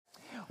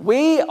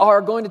We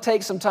are going to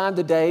take some time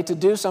today to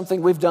do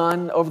something we've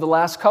done over the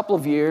last couple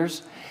of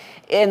years,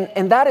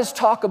 and that is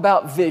talk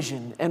about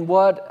vision and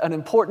what an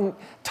important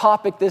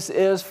topic this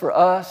is for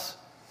us.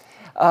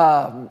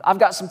 I've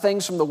got some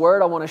things from the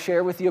Word I want to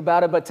share with you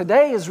about it, but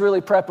today is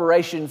really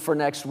preparation for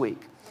next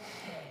week.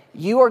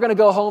 You are going to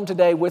go home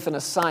today with an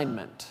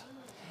assignment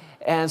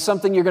and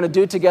something you're going to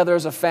do together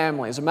as a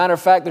family. As a matter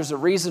of fact, there's a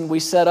reason we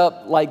set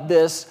up like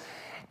this,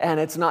 and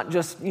it's not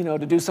just, to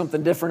do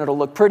something different, it'll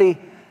look pretty.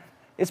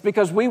 It's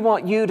because we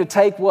want you to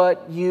take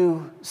what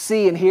you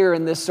see and hear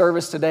in this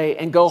service today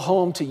and go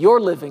home to your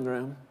living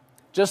room,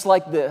 just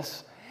like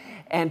this,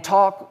 and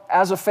talk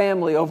as a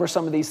family over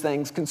some of these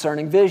things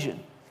concerning vision.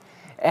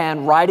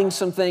 And writing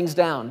some things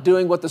down,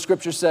 doing what the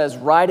Scripture says,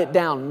 write it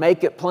down,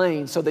 make it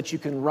plain so that you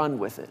can run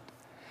with it.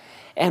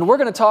 And we're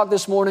going to talk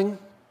this morning,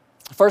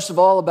 first of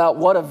all, about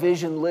what a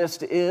vision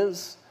list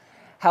is,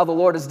 how the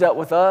Lord has dealt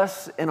with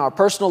us in our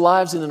personal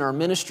lives and in our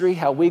ministry,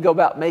 how we go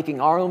about making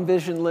our own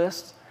vision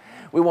lists.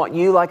 We want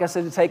you, like I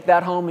said, to take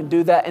that home and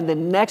do that. And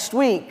then next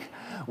week,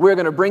 we're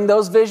going to bring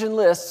those vision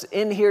lists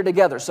in here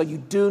together. So you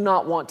do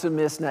not want to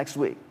miss next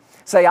week.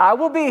 Say, I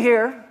will be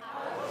here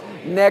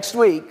next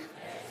week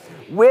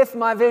with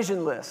my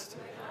vision list.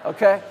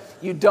 Okay?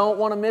 You don't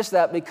want to miss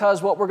that,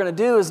 because what we're going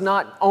to do is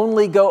not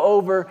only go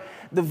over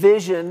the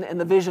vision and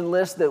the vision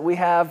list that we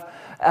have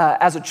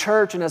as a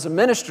church and as a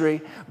ministry,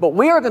 but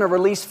we are going to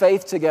release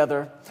faith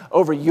together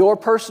over your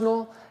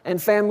personal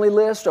and family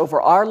list,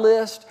 over our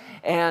list.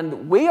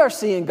 And we are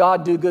seeing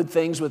God do good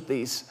things with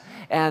these.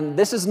 And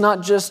this is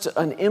not just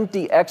an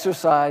empty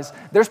exercise.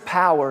 There's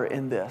power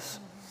in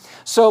this.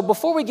 So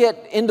before we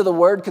get into the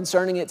word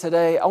concerning it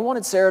today, I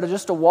wanted Sarah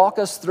to walk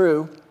us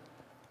through,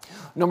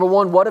 number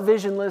one, what a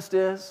vision list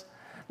is.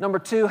 Number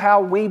two, how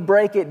we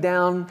break it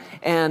down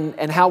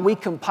and how we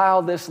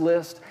compile this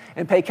list.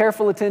 And pay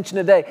careful attention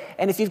today.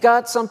 And if you've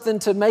got something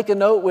to make a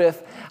note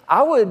with,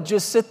 I would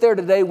just sit there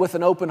today with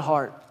an open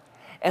heart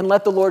and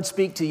let the Lord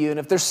speak to you. And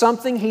if there's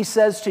something He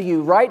says to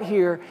you right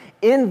here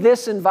in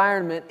this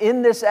environment,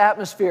 in this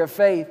atmosphere of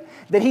faith,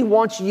 that He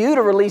wants you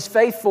to release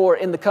faith for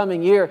in the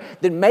coming year,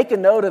 then make a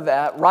note of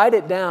that, write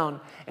it down,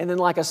 and then,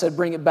 like I said,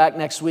 bring it back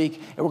next week,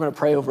 and we're going to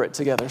pray over it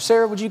together.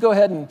 Sarah, would you go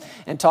ahead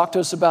and talk to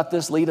us about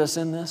this, lead us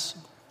in this?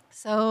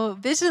 So,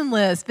 vision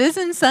list,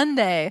 Vision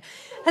Sunday.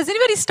 Has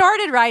anybody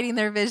started writing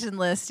their vision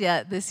list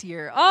yet this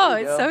year? Oh,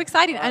 it's so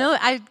exciting. I know,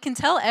 I can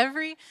tell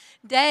every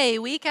day,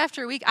 week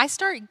after week, I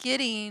start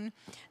getting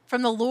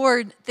from the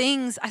Lord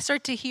things, I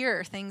start to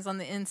hear things on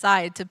the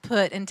inside to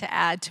put and to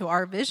add to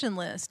our vision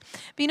list.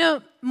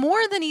 But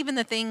more than even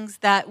the things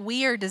that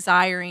we are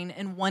desiring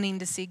and wanting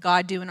to see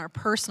God do in our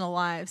personal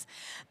lives,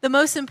 the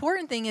most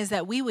important thing is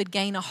that we would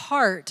gain a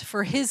heart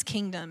for His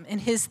kingdom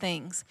and His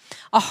things,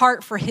 a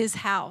heart for His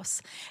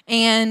house.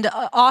 And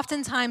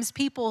oftentimes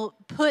people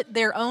put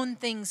their own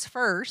things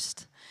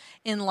first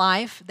in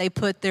life. They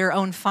put their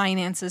own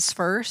finances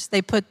first.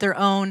 They put their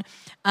own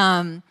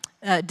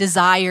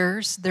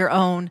desires, their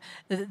own,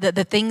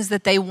 the things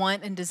that they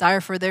want and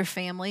desire for their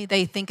family.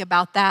 They think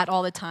about that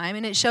all the time,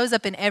 and it shows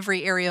up in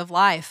every area of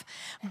life.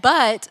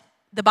 But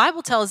the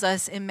Bible tells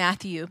us in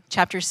Matthew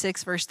chapter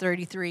 6, verse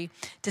 33,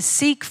 to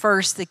seek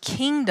first the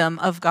kingdom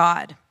of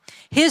God,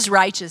 His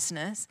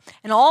righteousness,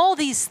 and all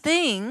these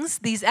things,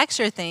 these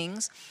extra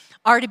things,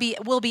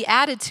 will be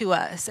added to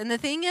us. And the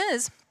thing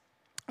is,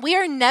 we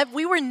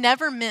were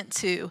never meant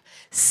to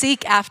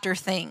seek after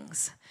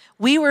things.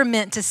 We were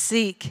meant to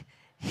seek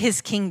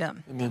His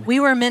kingdom. Amen. We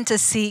were meant to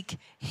seek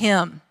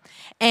Him.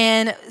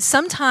 And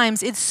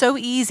sometimes it's so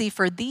easy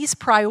for these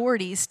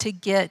priorities to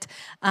get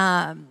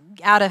out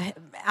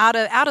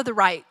of the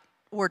right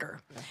order.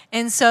 Yeah.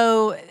 And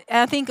so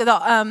I think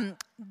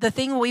the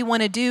thing we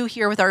want to do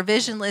here with our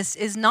vision list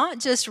is not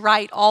just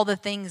write all the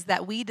things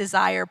that we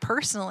desire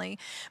personally,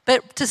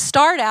 but to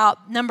start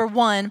out, number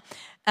one,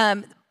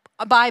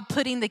 by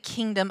putting the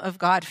kingdom of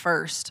God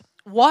first.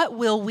 What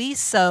will we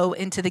sow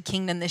into the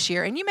kingdom this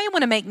year? And you may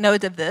want to make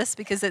note of this,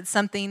 because it's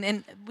something,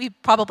 and we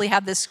probably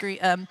have this screen,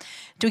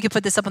 we could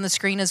put this up on the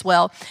screen as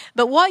well.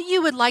 But what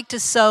you would like to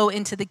sow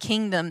into the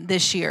kingdom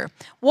this year.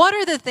 What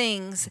are the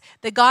things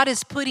that God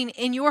is putting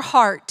in your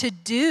heart to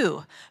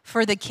do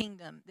for the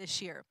kingdom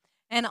this year?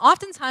 And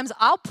oftentimes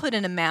I'll put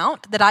an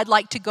amount that I'd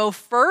like to go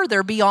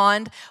further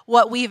beyond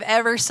what we've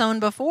ever sown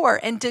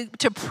before, and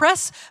to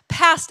press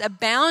past a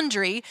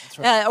boundary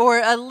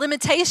or a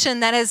limitation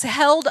that has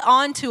held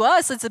on to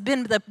us. It's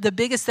been the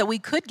biggest that we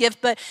could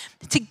give, but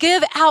to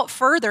give out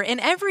further.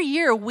 And every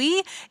year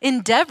we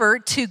endeavor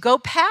to go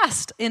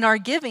past in our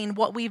giving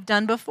what we've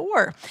done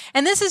before.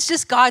 And this is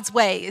just God's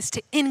way, is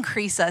to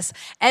increase us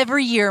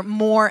every year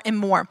more and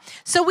more.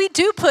 So we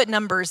do put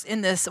numbers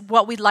in this,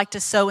 what we'd like to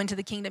sow into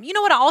the kingdom. You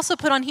know what I also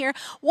put on here?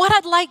 What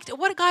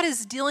God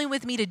is dealing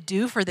with me to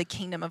do for the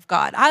kingdom of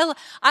God.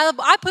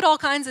 I put all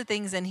kinds of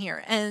things in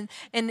here, and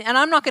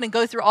I'm not going to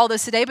go through all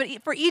those today, but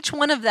for each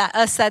one of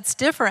us, that's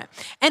different.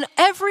 And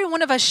every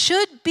one of us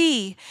should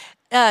be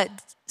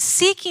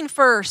seeking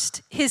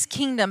first His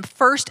kingdom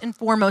first and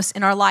foremost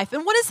in our life.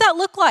 And what does that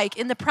look like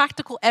in the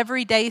practical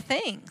everyday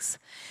things?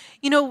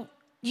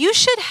 you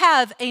should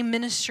have a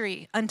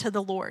ministry unto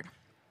the Lord.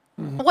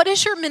 What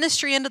is your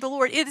ministry unto the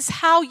Lord? It is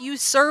how you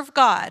serve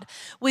God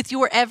with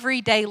your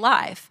everyday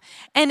life.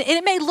 And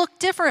it may look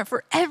different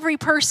for every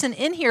person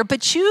in here,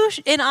 but you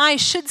and I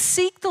should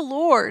seek the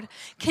Lord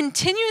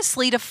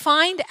continuously to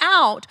find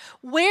out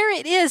where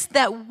it is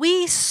that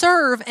we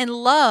serve and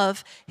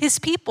love his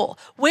people,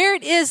 where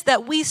it is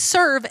that we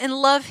serve and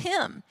love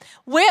him,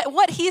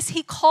 what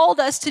he called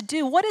us to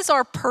do, what is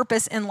our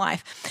purpose in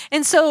life.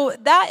 And so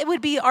that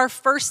would be our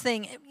first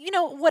thing. You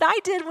know, what I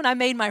did when I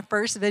made my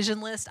first vision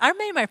list, I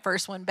made my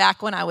first one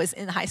back when I was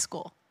in high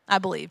school, I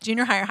believe,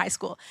 junior high or high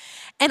school.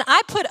 And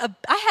I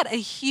had a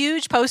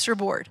huge poster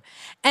board,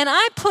 and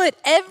I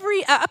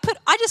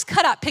just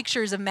cut out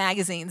pictures of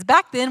magazines.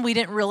 Back then, we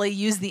didn't really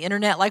use the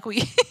internet like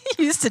we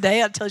use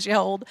today. That tells you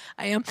how old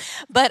I am.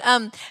 But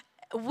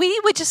we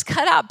would just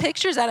cut out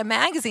pictures out of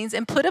magazines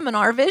and put them in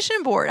our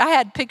vision board. I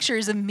had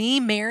pictures of me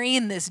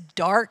marrying this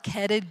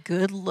dark-headed,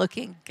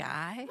 good-looking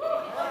guy.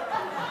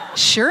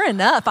 Sure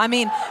enough. I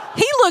mean,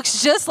 he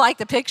looks just like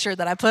the picture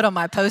that I put on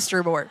my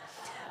poster board.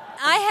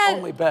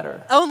 Only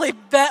better.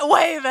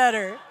 Way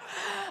better.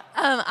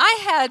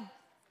 I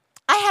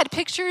had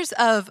pictures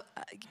of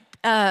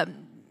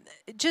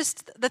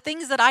just the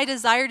things that I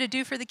desire to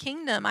do for the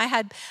kingdom.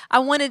 At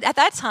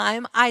that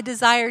time, I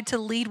desired to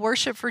lead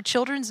worship for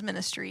children's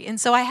ministry. And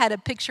so I had a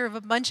picture of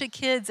a bunch of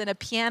kids and a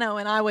piano,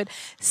 and I would,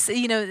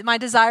 my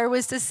desire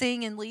was to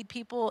sing and lead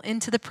people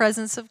into the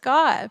presence of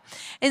God.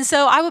 And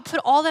so I would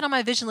put all that on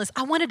my vision list.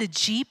 I wanted a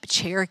Jeep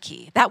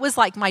Cherokee. That was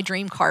like my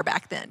dream car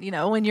back then. You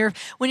know, when you're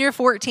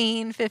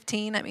 14,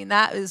 15, I mean,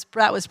 that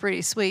was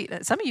pretty sweet.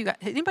 Some of you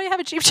anybody have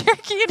a Jeep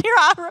Cherokee in here?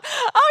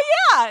 Oh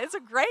yeah, it's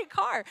a great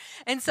car.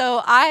 And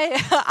so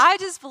I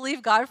just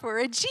believe God for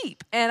a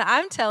Jeep. And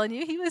I'm telling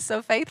you, he was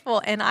so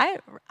faithful. And I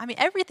mean,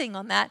 everything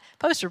on that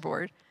poster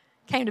board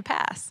came to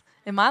pass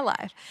in my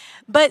life.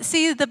 But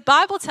see, the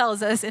Bible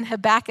tells us in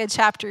Habakkuk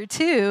chapter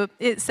 2,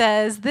 it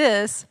says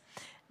this,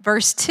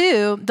 verse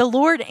 2, the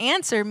Lord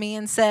answered me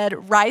and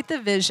said, write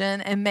the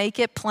vision and make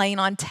it plain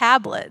on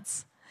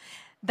tablets,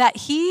 that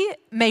he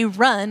may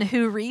run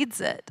who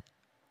reads it.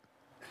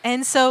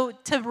 And so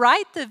to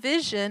write the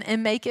vision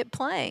and make it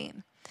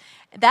plain,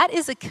 that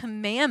is a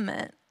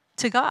commandment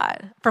to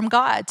God, from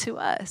God to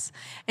us,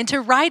 and to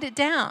write it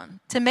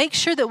down, to make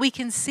sure that we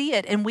can see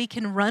it and we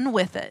can run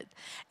with it.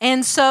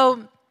 And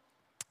so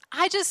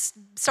I just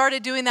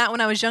started doing that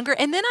when I was younger.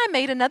 And then I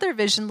made another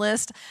vision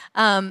list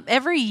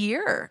every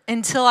year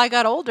until I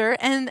got older.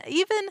 And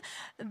even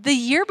the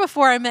year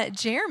before I met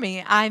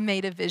Jeremy, I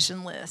made a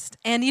vision list.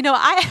 And,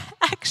 I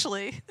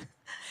actually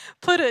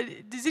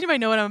does anybody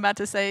know what I'm about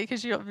to say?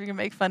 Because you're going to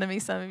make fun of me.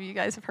 Some of you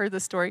guys have heard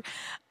this story.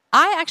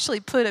 I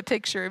actually put a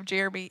picture of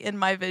Jeremy in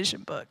my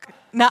vision book.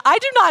 Now, I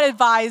do not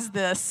advise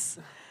this.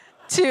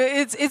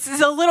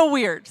 It's a little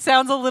weird.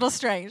 Sounds a little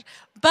strange.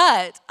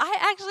 But I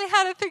actually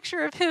had a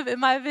picture of him in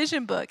my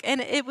vision book. And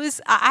it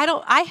was,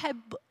 I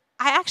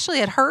actually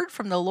had heard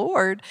from the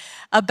Lord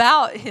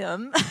about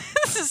him.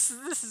 This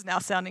is now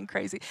sounding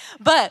crazy.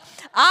 But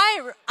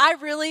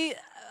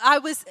I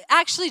was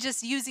actually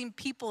just using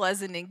people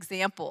as an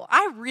example.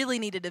 I really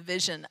needed a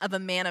vision of a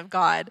man of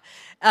God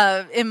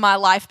in my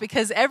life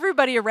because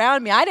everybody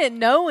around me, I didn't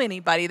know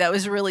anybody that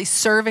was really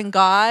serving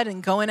God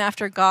and going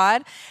after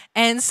God.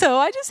 And so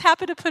I just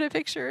happened to put a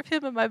picture of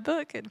him in my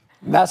book. And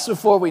that's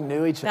before we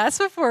knew each other. That's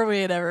before we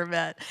had ever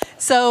met.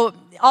 So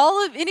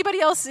anybody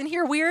else in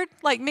here weird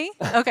like me?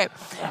 Okay.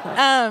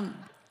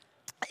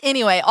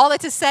 Anyway, all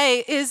that to say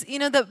is,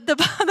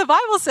 the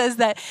Bible says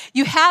that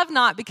you have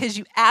not because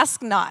you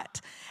ask not.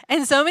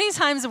 And so many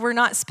times we're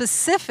not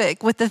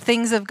specific with the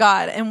things of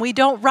God, and we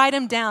don't write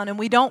them down, and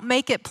we don't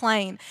make it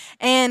plain.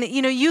 And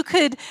you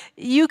could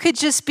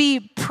just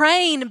be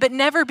praying but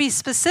never be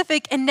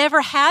specific and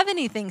never have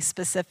anything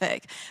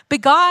specific.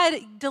 But God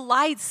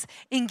delights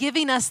in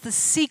giving us the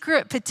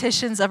secret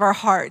petitions of our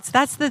hearts.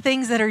 That's the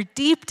things that are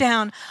deep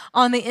down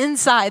on the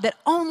inside that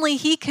only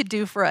he could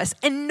do for us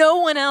and no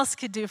one else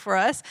could do for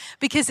us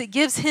because it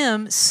gives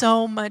him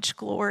so much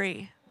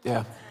glory.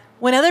 Yeah.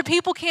 When other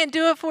people can't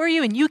do it for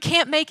you and you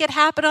can't make it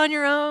happen on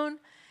your own,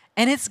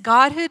 and it's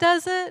God who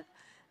does it,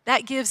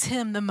 that gives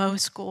him the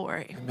most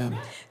glory. Amen.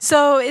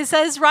 So it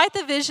says, write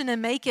the vision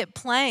and make it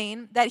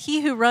plain, that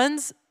he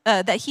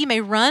may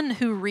run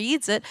who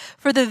reads it.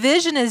 For the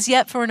vision is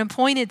yet for an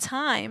appointed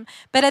time,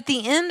 but at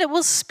the end it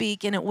will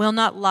speak and it will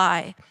not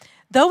lie.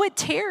 Though it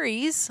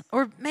tarries,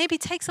 or maybe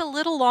takes a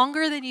little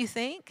longer than you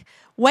think,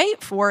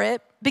 wait for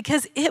it,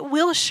 because it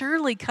will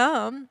surely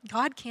come.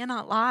 God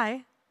cannot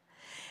lie.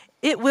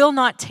 It will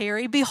not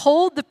tarry.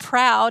 Behold the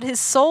proud, his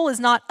soul is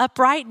not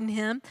upright in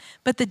him,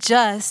 but the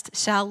just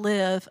shall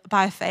live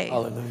by faith.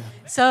 Hallelujah.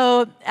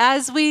 So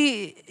as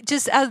the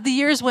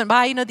years went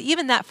by,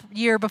 even that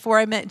year before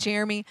I met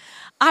Jeremy,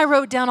 I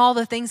wrote down all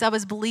the things I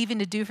was believing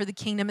to do for the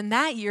kingdom. And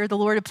that year, the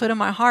Lord had put in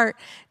my heart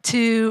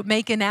to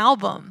make an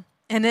album.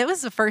 And it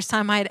was the first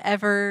time I had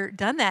ever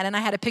done that. And I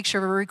had a picture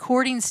of a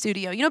recording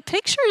studio.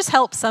 Pictures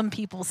help some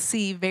people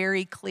see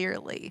very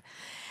clearly.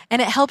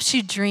 and it helps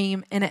you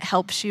dream, and it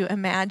helps you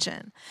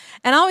imagine.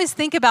 And I always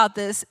think about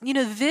this,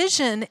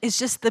 vision is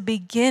just the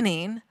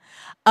beginning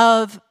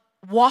of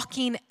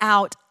walking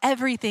out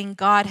everything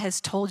God has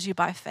told you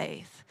by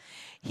faith.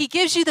 He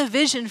gives you the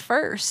vision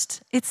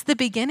first. It's the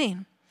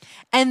beginning.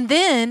 And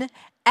then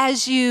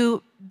as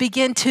you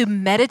begin to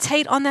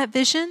meditate on that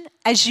vision,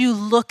 as you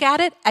look at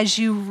it, as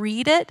you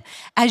read it,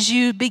 as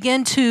you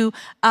begin to,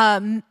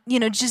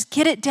 just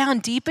get it down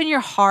deep in your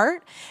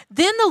heart,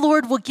 then the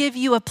Lord will give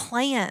you a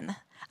plan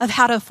of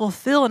how to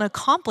fulfill and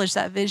accomplish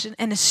that vision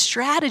and a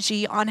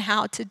strategy on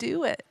how to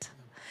do it.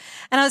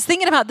 And I was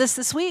thinking about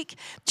this week,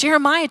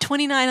 Jeremiah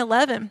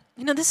 29:11.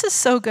 This is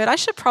so good. I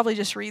should probably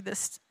just read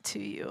this to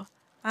you.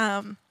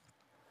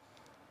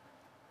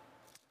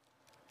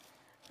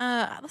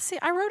 Let's see,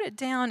 I wrote it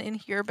down in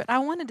here, but I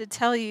wanted to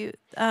tell you,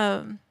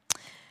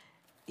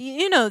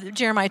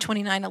 Jeremiah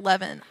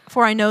 29:11,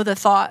 for I know the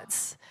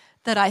thoughts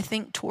that I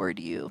think toward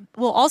you.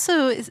 Well,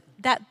 also is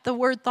that the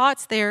word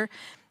thoughts there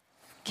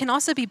can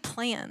also be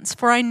plans.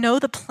 For I know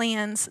the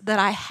plans that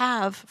I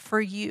have for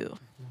you,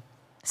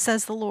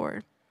 says the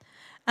Lord.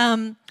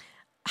 I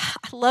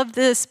love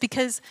this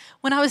because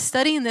when I was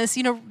studying this,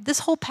 this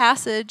whole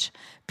passage,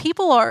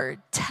 people are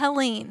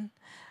telling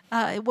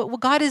what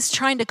God is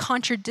trying to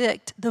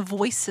contradict the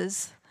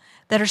voices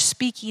that are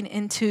speaking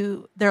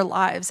into their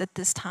lives at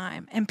this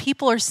time. And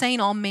people are saying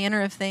all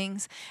manner of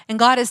things. And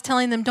God is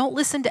telling them, don't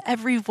listen to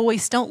every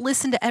voice. Don't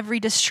listen to every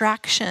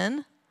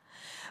distraction.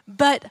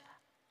 But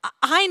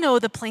I know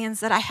the plans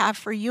that I have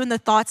for you and the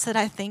thoughts that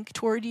I think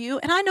toward you.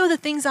 And I know the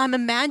things I'm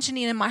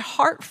imagining in my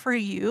heart for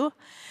you.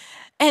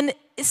 And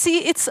see,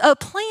 it's a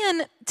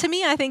plan. To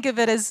me, I think of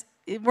it as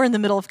we're in the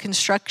middle of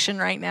construction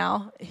right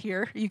now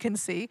here, you can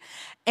see.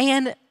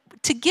 And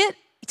to get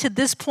to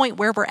this point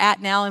where we're at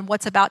now and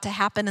what's about to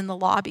happen in the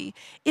lobby,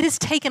 it has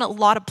taken a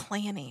lot of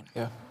planning.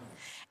 Yeah.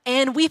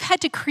 And we've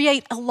had to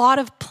create a lot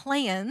of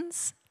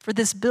plans for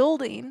this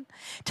building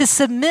to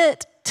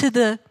submit to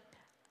the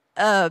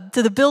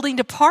building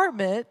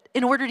department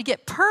in order to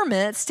get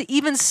permits to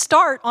even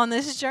start on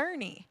this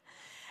journey.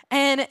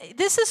 And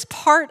this is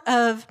part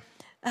of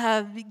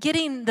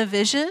getting the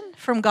vision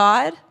from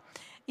God.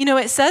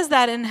 It says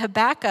that in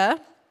Habakkuk.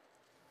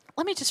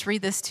 Let me just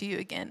read this to you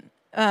again.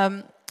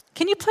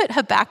 Can you put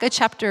Habakkuk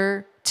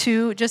chapter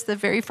 2, just the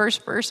very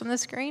first verse on the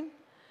screen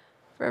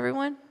for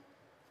everyone?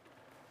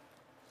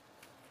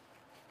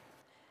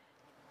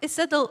 It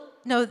said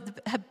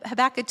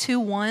Habakkuk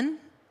 2:1.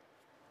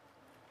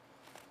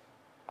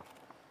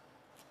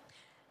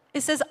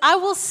 It says, I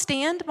will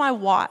stand my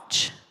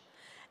watch,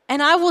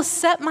 and I will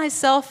set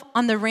myself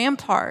on the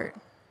rampart.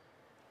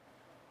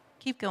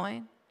 Keep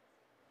going.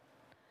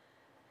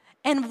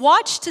 And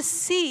watch to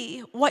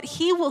see what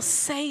he will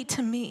say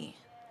to me,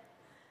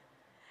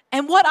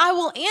 and what I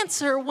will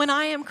answer when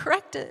I am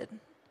corrected.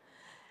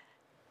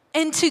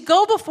 And to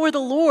go before the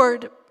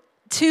Lord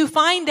to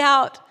find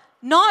out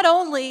not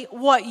only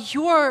what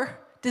your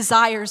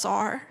desires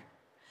are,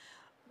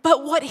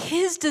 but what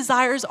his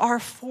desires are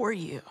for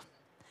you.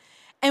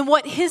 And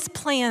what his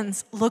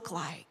plans look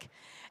like.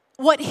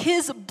 What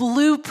his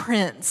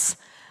blueprints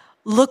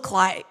look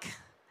like.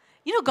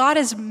 God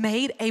has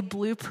made a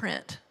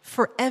blueprint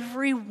for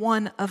every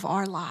one of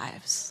our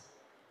lives.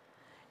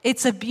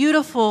 It's a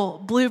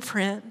beautiful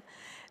blueprint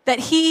that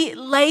he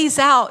lays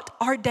out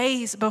our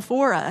days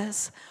before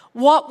us,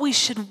 what we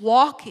should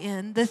walk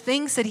in, the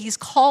things that he's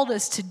called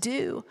us to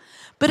do.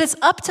 But it's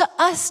up to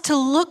us to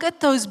look at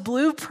those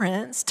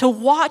blueprints, to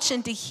watch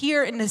and to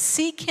hear and to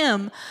seek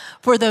him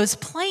for those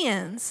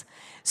plans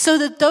so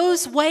that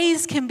those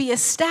ways can be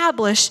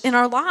established in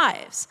our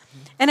lives.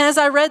 And as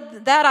I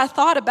read that, I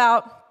thought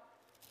about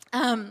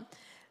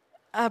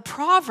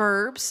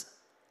Proverbs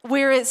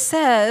where it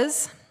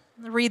says,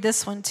 I'll read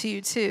this one to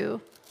you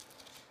too.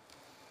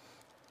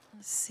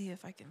 Let's see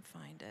if I can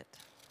find it.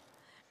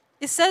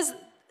 It says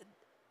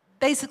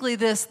basically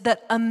this,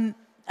 that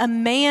a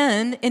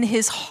man in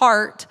his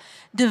heart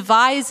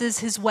devises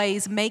his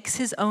ways, makes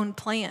his own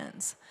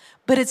plans.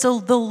 But it's the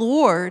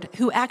Lord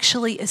who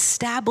actually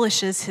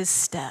establishes his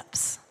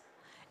steps.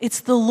 It's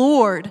the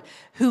Lord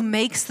who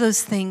makes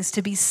those things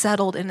to be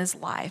settled in his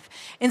life.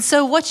 And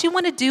so what you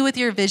want to do with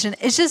your vision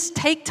is just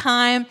take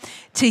time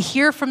to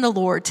hear from the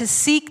Lord, to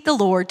seek the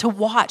Lord, to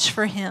watch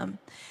for him,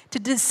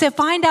 to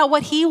find out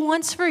what he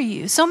wants for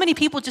you. So many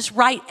people just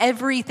write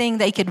everything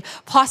they could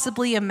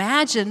possibly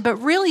imagine, but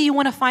really you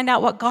want to find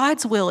out what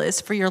God's will is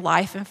for your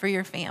life and for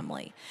your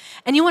family.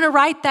 And you want to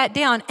write that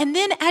down. And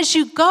then as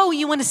you go,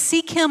 you want to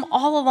seek him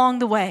all along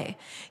the way.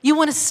 You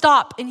want to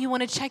stop and you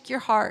want to check your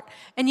heart.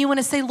 And you want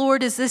to say,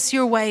 Lord, is this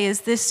your way?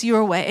 Is this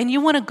your way? And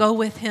you want to go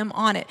with him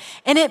on it.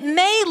 And it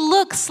may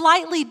look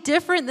slightly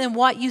different than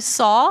what you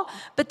saw,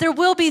 but there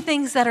will be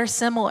things that are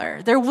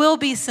similar. There will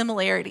be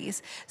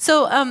similarities.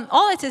 So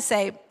all that to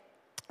say,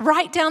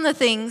 write down the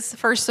things,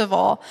 first of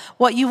all,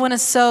 what you want to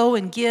sow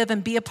and give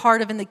and be a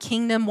part of in the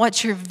kingdom.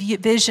 What's your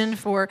vision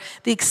for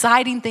the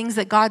exciting things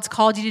that God's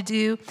called you to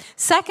do?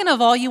 Second of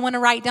all, you want to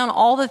write down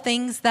all the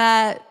things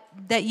that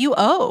you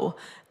owe,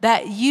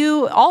 that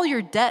all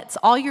your debts,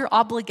 all your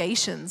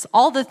obligations,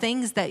 all the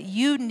things that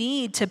you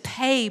need to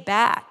pay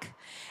back.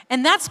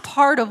 And that's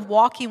part of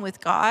walking with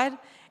God,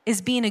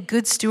 is being a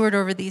good steward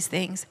over these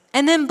things.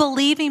 And then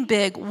believing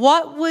big.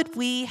 What would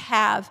we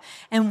have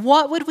and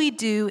what would we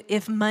do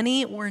if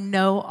money were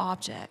no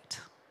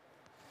object?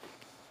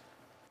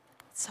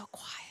 It's so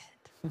quiet.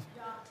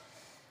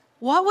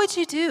 What would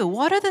you do?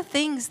 What are the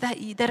things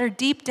that are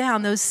deep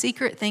down, those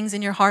secret things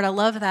in your heart? I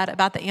love that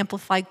about the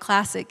Amplified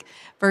Classic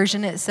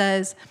version. It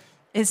says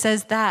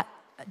that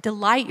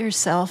delight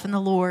yourself in the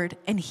Lord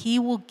and he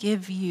will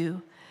give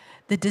you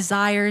the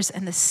desires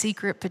and the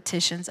secret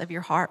petitions of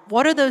your heart.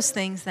 What are those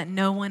things that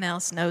no one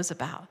else knows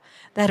about,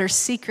 that are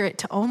secret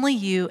to only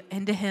you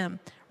and to him?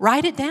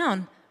 Write it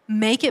down,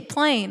 make it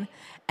plain,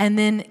 and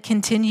then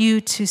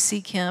continue to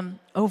seek him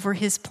over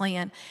his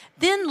plan.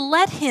 Then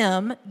let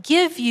him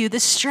give you the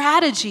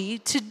strategy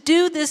to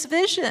do this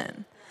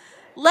vision.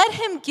 Let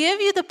him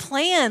give you the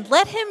plan.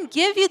 Let him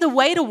give you the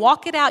way to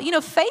walk it out.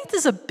 Faith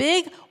is a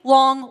big,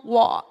 long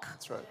walk.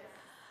 That's right.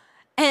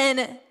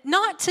 And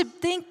not to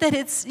think that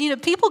it's,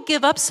 people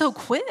give up so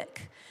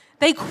quick.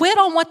 They quit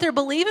on what they're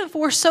believing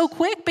for so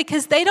quick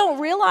because they don't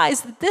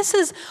realize that this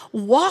is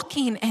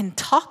walking and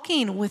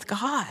talking with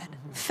God.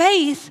 Mm-hmm.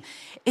 Faith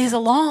is a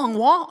long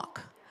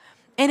walk.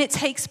 And it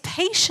takes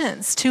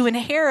patience to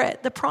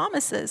inherit the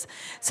promises.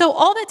 So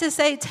all that to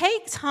say,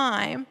 take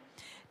time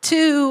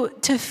to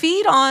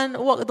feed on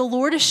what the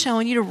Lord is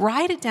showing you, to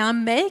write it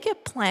down, make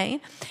it plain,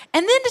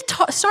 and then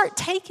to start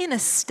taking a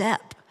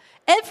step.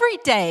 Every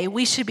day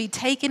we should be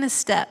taking a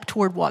step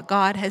toward what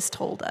God has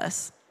told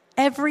us.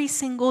 Every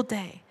single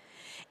day.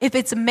 If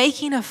it's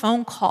making a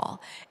phone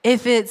call,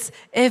 if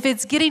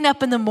it's getting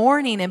up in the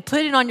morning and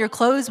putting on your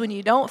clothes when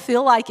you don't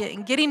feel like it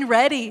and getting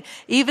ready,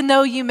 even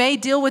though you may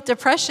deal with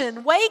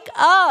depression, wake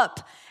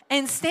up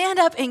and stand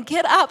up and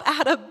get up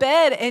out of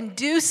bed and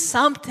do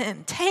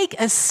something. Take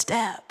a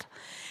step.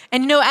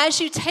 And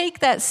as you take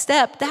that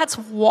step, that's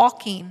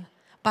walking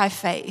by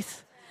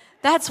faith.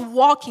 That's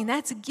walking,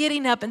 that's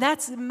getting up, and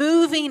that's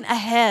moving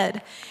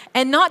ahead.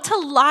 And not to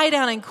lie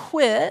down and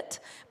quit,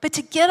 but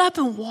to get up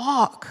and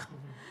walk.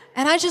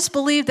 And I just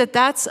believe that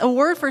that's a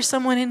word for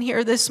someone in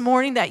here this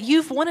morning, that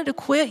you've wanted to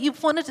quit,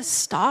 you've wanted to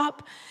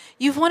stop,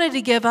 you've wanted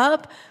to give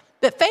up.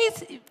 But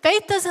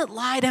faith doesn't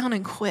lie down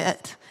and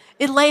quit.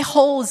 It lays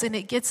hold and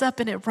it gets up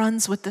and it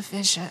runs with the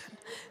vision.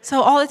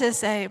 So all to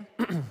say,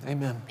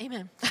 Amen.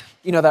 Amen.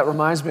 That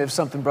reminds me of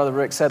something Brother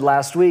Rick said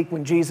last week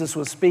when Jesus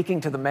was speaking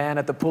to the man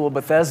at the pool of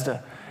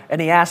Bethesda. And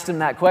he asked him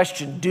that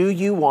question, do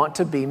you want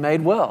to be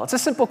made well? It's a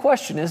simple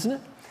question, isn't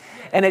it?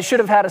 And it should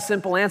have had a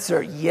simple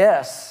answer,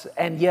 yes,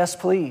 and yes,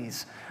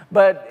 please.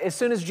 But as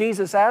soon as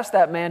Jesus asked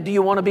that man, do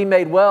you want to be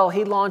made well?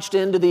 He launched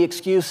into the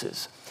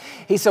excuses.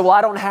 He said, well,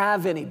 I don't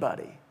have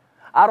anybody.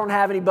 I don't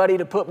have anybody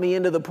to put me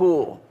into the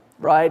pool,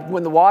 right?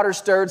 When the water's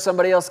stirred,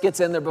 somebody else gets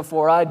in there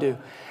before I do.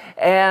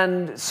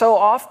 And so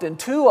often,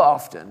 too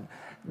often,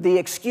 the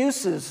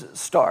excuses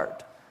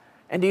start.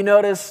 And do you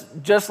notice,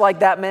 just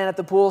like that man at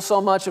the pool,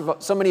 so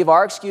many of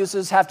our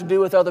excuses have to do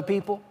with other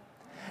people?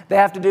 They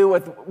have to do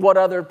with what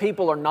other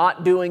people are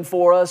not doing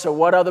for us or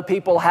what other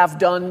people have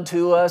done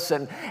to us.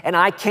 And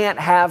I can't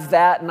have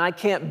that and I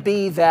can't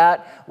be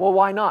that. Well,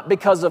 why not?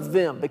 Because of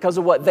them, because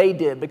of what they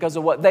did, because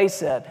of what they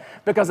said,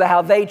 because of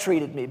how they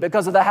treated me,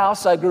 because of the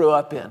house I grew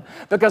up in,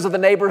 because of the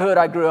neighborhood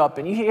I grew up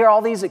in. You hear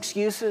all these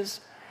excuses?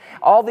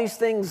 All these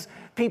things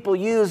people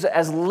use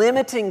as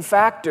limiting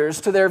factors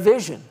to their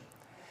vision.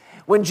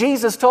 When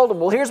Jesus told them,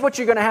 well, here's what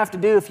you're going to have to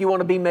do if you want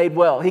to be made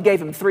well. He gave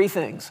them three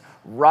things.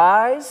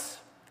 Rise,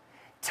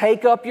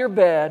 take up your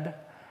bed,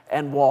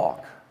 and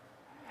walk.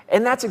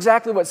 And that's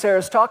exactly what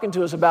Sarah's talking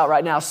to us about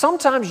right now.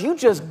 Sometimes you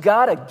just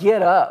got to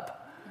get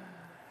up.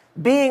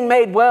 Being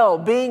made well,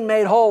 being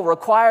made whole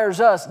requires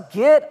us,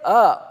 get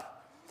up.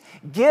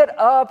 Get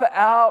up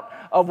out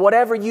of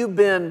whatever you've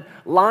been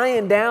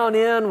lying down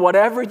in,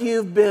 whatever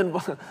you've been,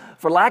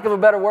 for lack of a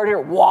better word here,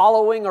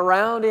 wallowing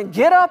around in.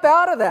 Get up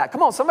out of that.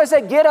 Come on, somebody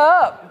say, get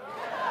up.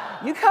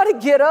 You got to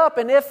get up,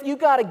 and if you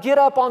got to get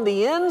up on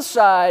the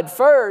inside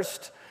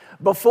first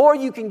before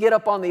you can get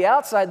up on the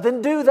outside,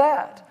 then do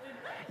that.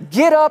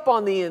 Get up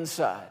on the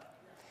inside.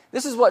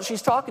 This is what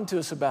she's talking to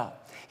us about.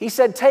 He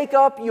said, take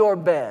up your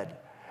bed.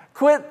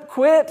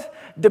 Quit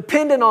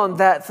depending on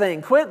that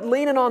thing. Quit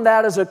leaning on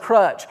that as a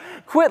crutch.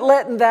 Quit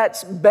letting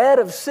that bed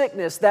of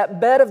sickness, that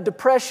bed of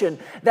depression,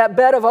 that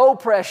bed of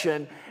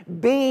oppression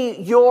be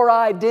your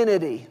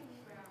identity.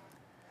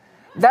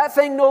 That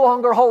thing no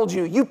longer holds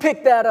you. You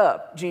pick that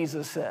up,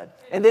 Jesus said.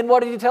 And then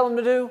what did he tell him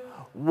to do?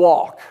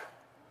 Walk.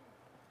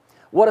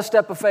 What a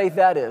step of faith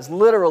that is.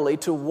 Literally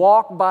to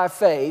walk by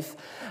faith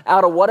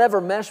out of whatever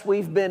mess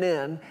we've been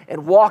in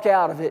and walk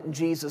out of it in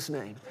Jesus'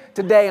 name.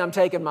 Today I'm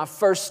taking my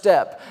first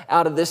step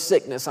out of this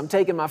sickness. I'm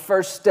taking my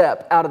first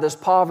step out of this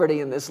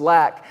poverty and this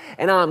lack,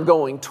 and I'm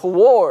going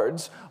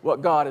towards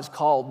what God has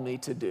called me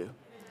to do.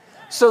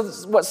 So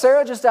what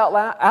Sarah just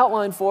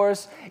outlined for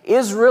us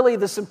is really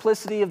the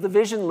simplicity of the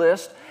vision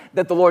list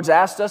that the Lord's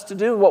asked us to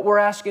do, what we're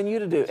asking you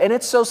to do. And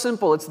it's so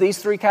simple. It's these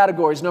three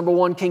categories. Number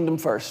one, kingdom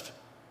first.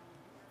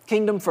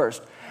 Kingdom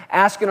first.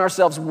 Asking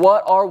ourselves,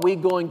 what are we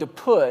going to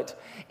put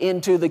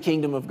into the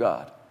kingdom of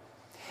God?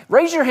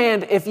 Raise your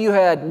hand if you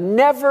had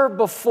never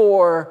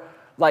before,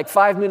 like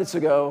 5 minutes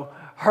ago,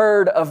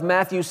 heard of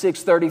Matthew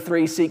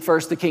 6:33, seek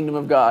first the kingdom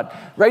of God.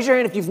 Raise your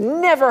hand if you've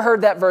never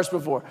heard that verse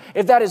before.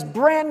 If that is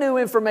brand new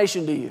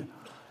information to you.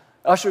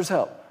 Ushers,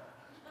 help.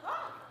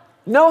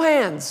 No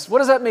hands. What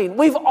does that mean?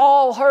 We've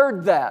all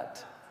heard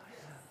that.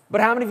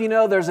 But how many of you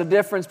know there's a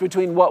difference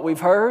between what we've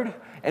heard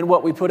and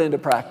what we put into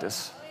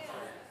practice?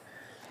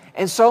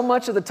 And so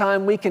much of the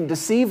time we can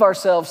deceive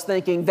ourselves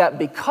thinking that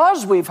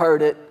because we've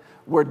heard it,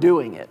 we're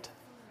doing it.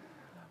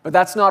 But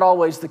that's not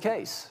always the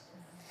case.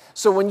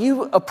 So when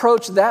you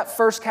approach that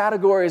first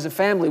category as a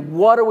family,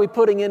 what are we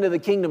putting into the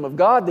kingdom of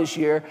God this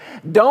year?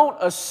 Don't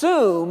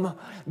assume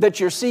that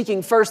you're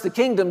seeking first the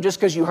kingdom just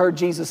because you heard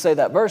Jesus say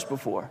that verse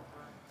before.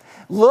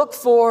 Look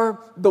for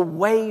the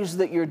ways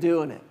that you're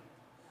doing it.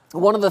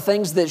 One of the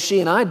things that she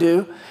and I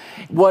do,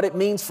 what it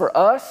means for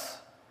us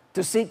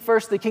to seek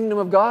first the kingdom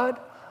of God,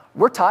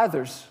 we're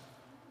tithers.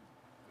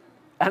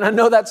 And I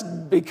know that's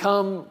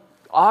become,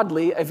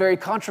 oddly, a very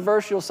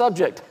controversial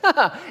subject.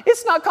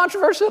 It's not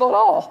controversial at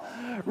all.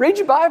 Read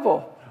your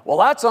Bible. Well,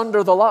 that's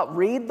under the law.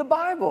 Read the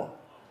Bible.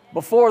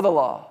 Before the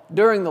law,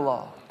 during the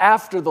law,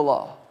 after the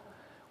law.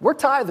 We're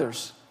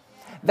tithers.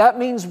 That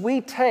means we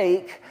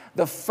take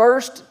the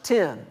first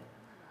 10,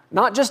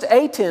 not just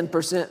a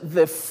 10%,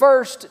 the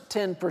first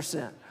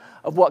 10%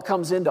 of what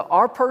comes into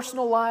our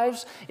personal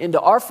lives, into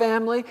our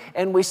family,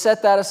 and we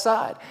set that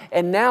aside.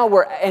 And now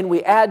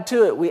we add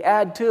to it, we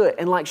add to it.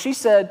 And like she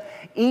said,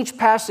 each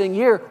passing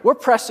year, we're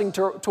pressing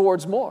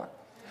towards more.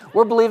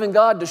 We're believing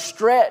God to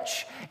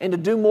stretch and to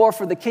do more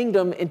for the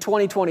kingdom in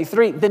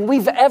 2023 than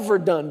we've ever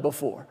done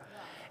before.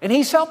 And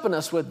He's helping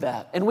us with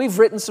that. And we've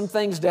written some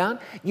things down.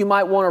 You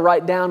might want to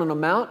write down an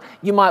amount.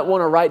 You might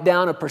want to write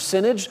down a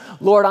percentage.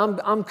 Lord,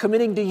 I'm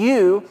committing to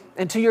you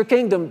and to your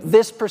kingdom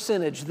this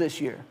percentage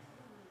this year.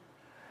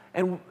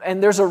 And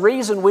there's a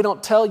reason we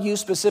don't tell you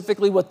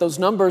specifically what those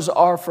numbers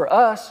are for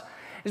us,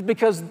 is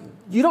because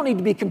you don't need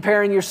to be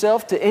comparing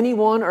yourself to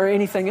anyone or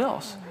anything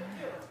else.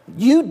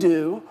 You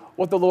do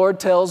what the Lord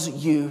tells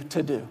you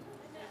to do.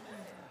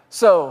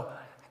 So,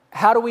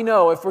 how do we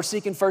know if we're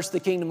seeking first the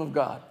kingdom of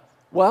God?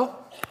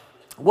 Well,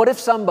 what if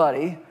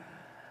somebody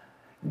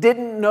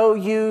didn't know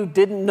you,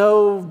 didn't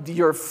know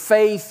your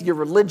faith, your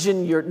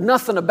religion,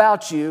 nothing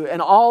about you,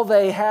 and all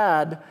they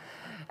had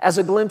as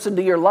a glimpse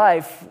into your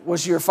life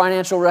was your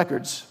financial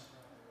records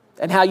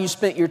and how you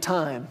spent your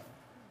time?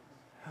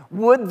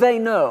 Would they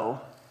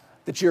know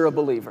that you're a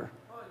believer?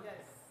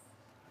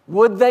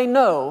 Would they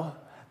know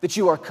that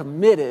you are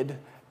committed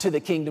to the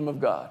kingdom of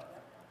God?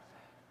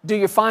 Do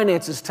your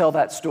finances tell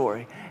that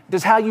story?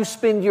 Does how you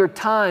spend your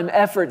time,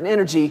 effort, and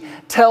energy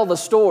tell the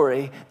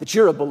story that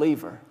you're a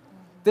believer?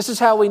 This is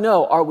how we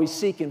know, are we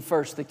seeking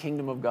first the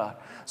kingdom of God?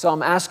 So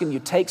I'm asking you,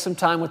 take some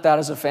time with that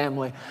as a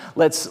family.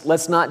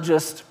 Let's not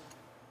just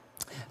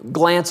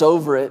glance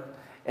over it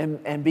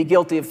and be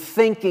guilty of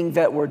thinking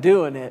that we're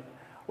doing it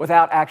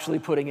without actually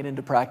putting it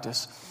into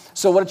practice.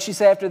 So what did she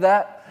say after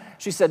that?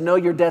 She said, know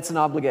your debts and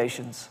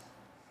obligations.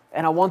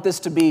 And I want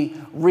this to be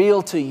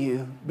real to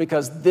you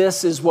because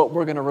this is what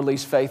we're going to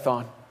release faith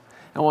on.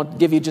 I want to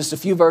give you just a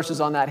few verses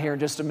on that here in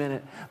just a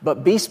minute.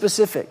 But be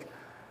specific.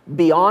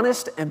 Be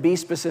honest and be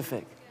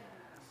specific.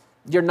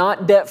 You're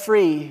not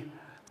debt-free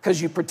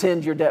because you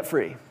pretend you're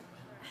debt-free.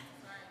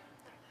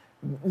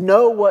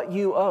 Know what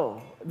you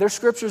owe. There's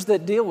scriptures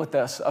that deal with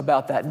us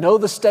about that. Know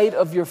the state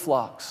of your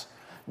flocks.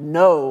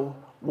 Know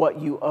what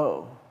you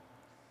owe.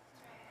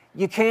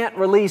 You can't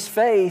release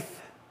faith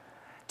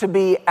to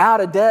be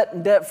out of debt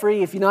and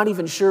debt-free if you're not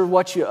even sure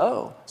what you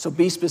owe. So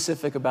be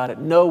specific about it.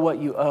 Know what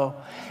you owe.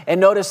 And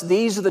notice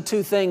these are the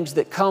two things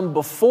that come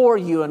before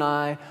you and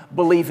I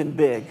believing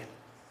big.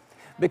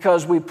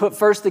 Because we put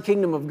first the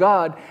kingdom of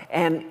God,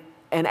 and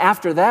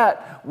after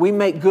that, we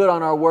make good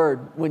on our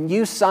word. When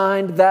you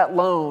signed that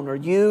loan or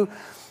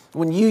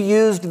when you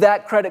used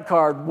that credit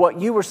card, what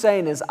you were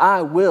saying is,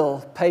 I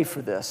will pay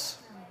for this.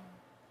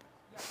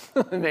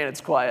 Man,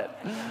 it's quiet.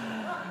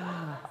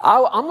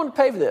 I'm going to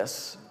pay for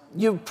this.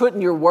 You're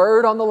putting your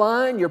word on the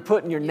line. You're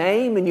putting your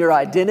name and your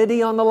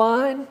identity on the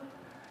line.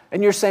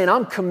 And you're saying,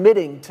 I'm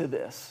committing to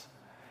this.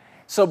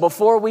 So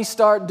before we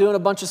start doing a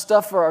bunch of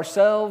stuff for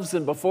ourselves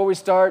and before we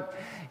start,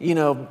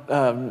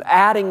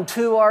 adding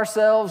to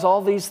ourselves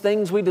all these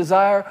things we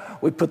desire,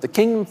 we put the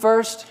kingdom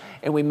first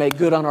and we make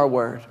good on our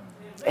word.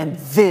 And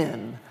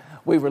then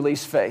we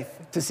release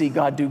faith to see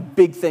God do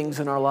big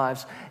things in our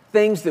lives.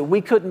 Things that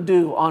we couldn't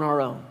do on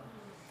our own.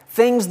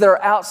 Things that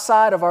are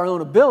outside of our own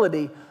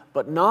ability,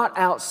 but not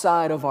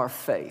outside of our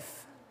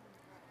faith.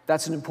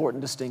 That's an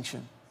important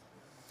distinction.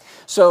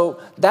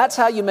 So that's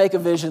how you make a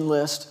vision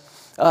list.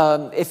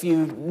 If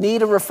you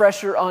need a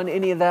refresher on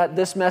any of that,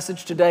 this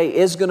message today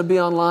is going to be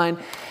online.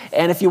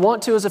 And if you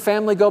want to, as a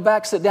family, go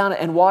back, sit down,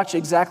 and watch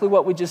exactly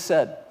what we just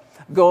said.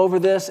 Go over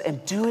this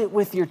and do it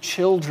with your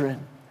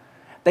children.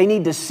 They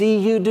need to see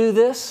you do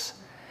this.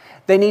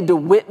 They need to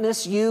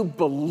witness you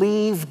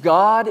believe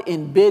God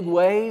in big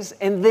ways.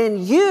 And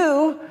then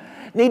you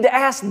need to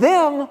ask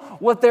them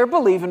what they're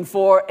believing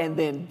for, and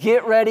then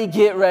get ready,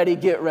 get ready,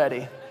 get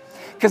ready.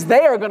 Because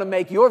they are going to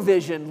make your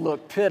vision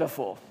look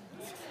pitiful.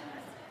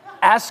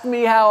 Ask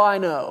me how I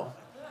know.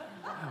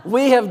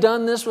 We have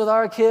done this with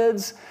our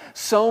kids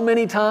so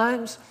many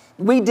times.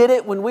 We did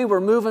it when we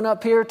were moving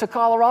up here to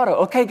Colorado.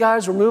 Okay,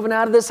 guys, we're moving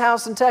out of this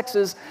house in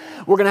Texas.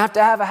 We're going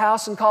to have a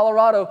house in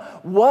Colorado.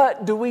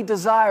 What do we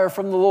desire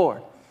from the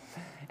Lord?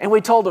 And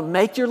we told them,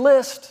 make your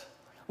list.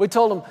 We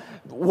told them,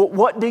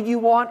 what do you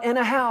want in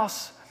a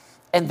house?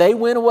 And they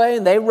went away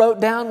and they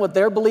wrote down what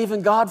they're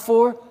believing God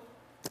for.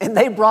 And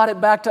they brought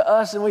it back to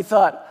us, and we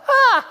thought,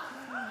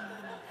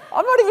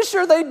 I'm not even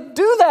sure they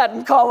do that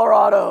in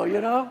Colorado,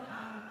 you know?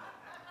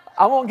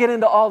 I won't get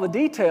into all the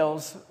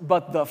details,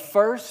 but the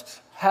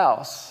first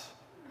house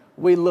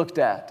we looked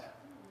at,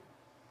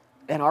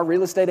 and our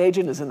real estate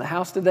agent is in the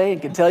house today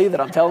and can tell you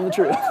that I'm telling the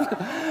truth.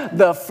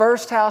 The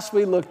first house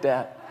we looked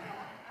at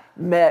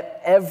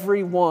met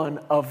every one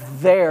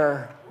of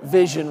their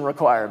vision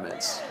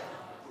requirements.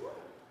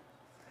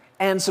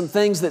 And some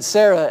things that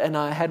Sarah and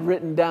I had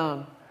written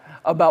down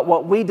about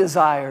what we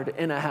desired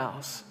in a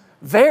house.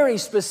 Very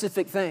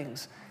specific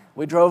things.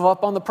 We drove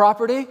up on the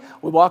property,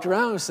 we walked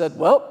around and said,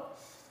 well,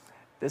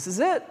 this is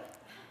it.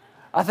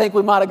 I think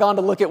we might have gone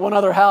to look at one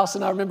other house,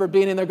 and I remember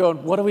being in there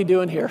going, what are we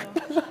doing here?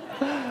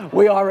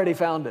 We already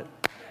found it.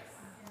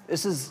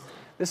 This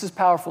is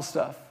powerful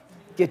stuff.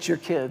 Get your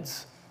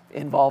kids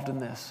involved in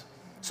this.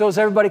 So is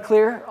everybody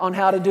clear on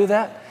how to do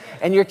that?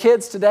 And your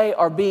kids today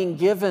are being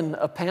given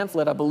a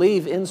pamphlet, I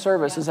believe, in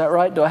service. Is that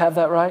right? Do I have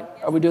that right?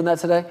 Are we doing that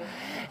today?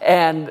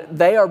 And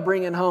they are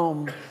bringing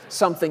home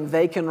something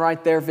they can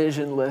write their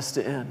vision list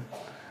in.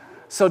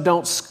 So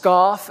don't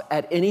scoff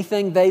at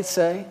anything they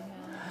say.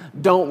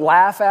 Don't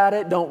laugh at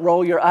it. Don't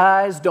roll your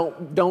eyes.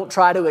 Don't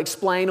try to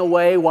explain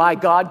away why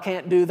God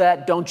can't do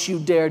that. Don't you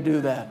dare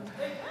do that.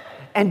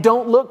 And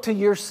don't look to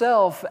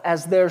yourself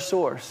as their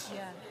source.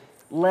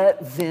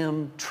 Let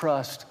them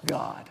trust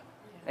God.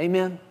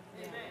 Amen?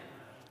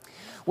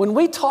 When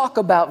we talk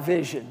about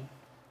vision,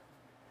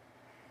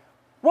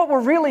 what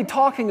we're really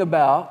talking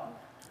about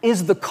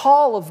is the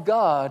call of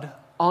God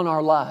on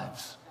our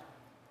lives.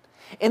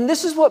 And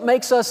this is what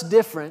makes us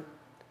different.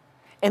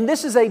 And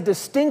this is a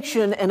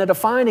distinction and a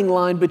defining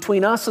line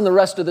between us and the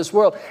rest of this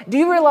world. Do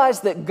you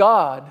realize that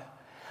God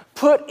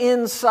put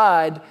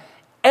inside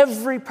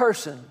every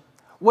person,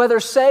 whether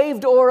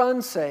saved or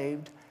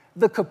unsaved,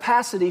 the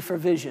capacity for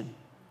vision?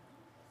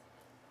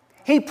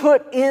 He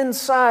put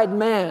inside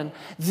man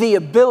the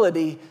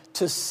ability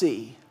to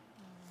see.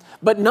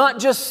 But not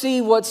just see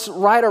what's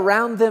right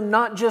around them,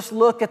 not just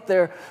look at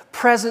their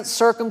present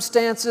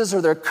circumstances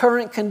or their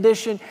current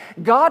condition.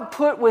 God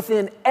put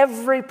within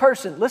every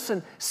person,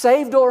 listen,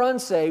 saved or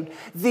unsaved,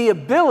 the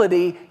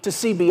ability to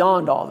see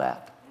beyond all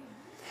that.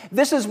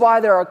 This is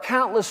why there are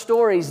countless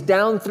stories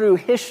down through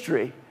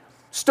history,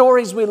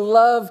 stories we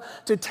love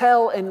to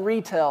tell and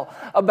retell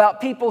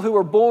about people who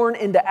were born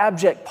into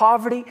abject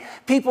poverty,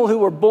 people who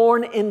were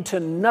born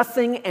into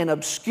nothing and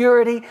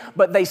obscurity,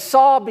 but they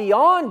saw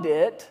beyond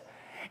it.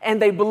 And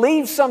they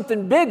believed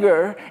something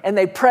bigger, and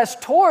they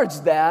pressed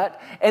towards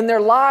that, and their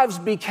lives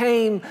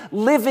became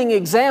living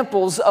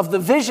examples of the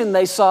vision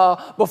they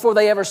saw before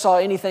they ever saw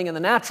anything in the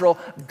natural.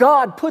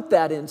 God put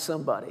that in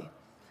somebody.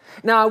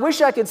 Now, I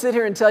wish I could sit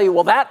here and tell you,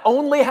 well, that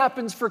only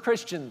happens for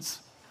Christians.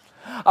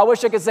 I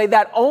wish I could say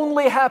that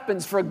only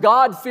happens for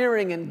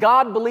God-fearing and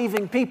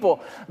God-believing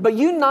people. But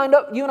you and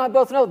I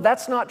both know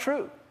that's not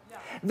true.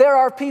 There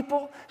are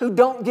people who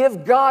don't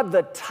give God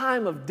the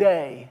time of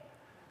day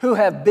who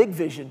have big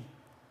vision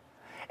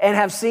and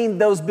have seen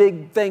those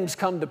big things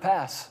come to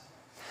pass.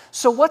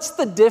 So what's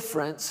the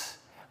difference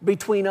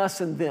between us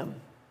and them?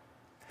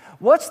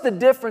 What's the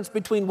difference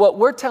between what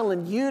we're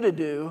telling you to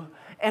do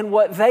and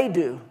what they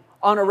do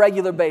on a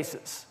regular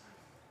basis?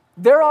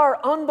 There are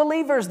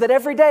unbelievers that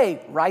every day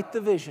write the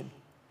vision.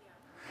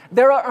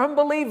 There are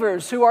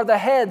unbelievers who are the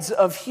heads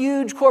of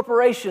huge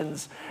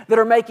corporations that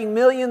are making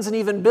millions and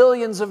even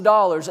billions of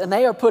dollars, and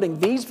they are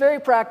putting these very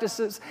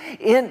practices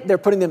in, they're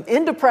putting them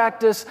into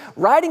practice,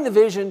 writing the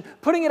vision,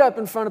 putting it up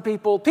in front of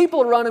people,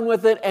 people are running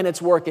with it, and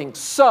it's working.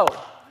 So,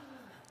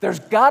 there's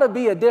got to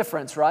be a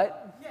difference, right?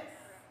 Yes.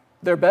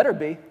 There better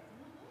be.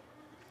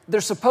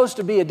 There's supposed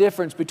to be a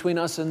difference between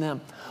us and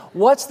them.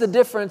 What's the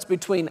difference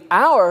between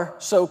our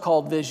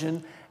so-called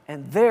vision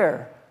and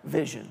their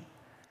vision?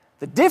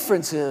 The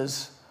difference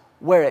is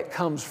where it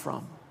comes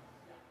from.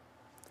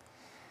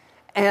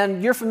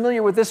 And you're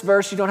familiar with this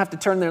verse. You don't have to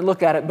turn there and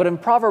look at it. But in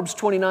Proverbs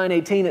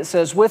 29:18, it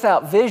says,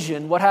 without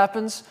vision, what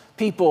happens?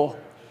 People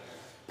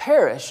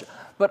perish.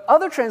 But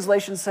other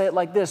translations say it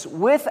like this: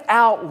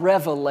 without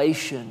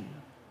revelation,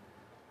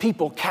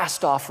 people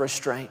cast off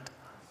restraint.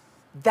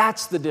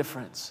 That's the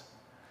difference.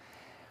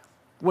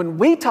 When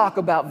we talk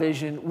about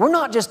vision, we're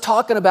not just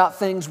talking about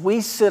things we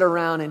sit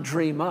around and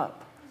dream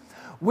up.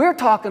 We're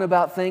talking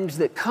about things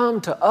that come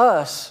to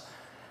us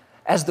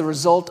as the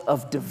result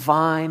of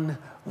divine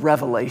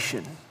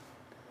revelation.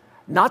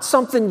 Not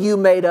something you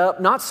made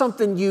up, not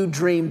something you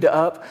dreamed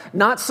up,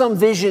 not some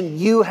vision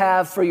you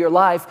have for your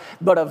life,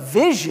 but a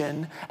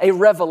vision, a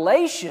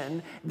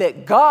revelation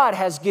that God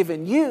has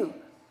given you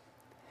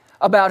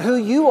about who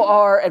you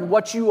are and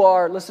what you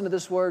are, listen to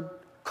this word,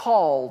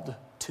 called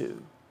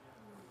to.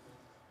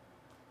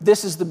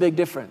 This is the big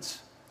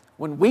difference.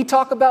 When we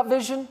talk about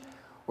vision,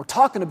 we're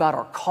talking about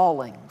our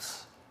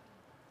callings.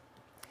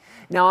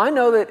 Now, I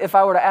know that if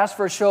I were to ask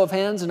for a show of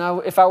hands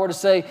and if I were to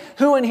say,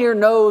 who in here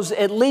knows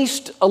at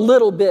least a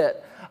little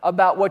bit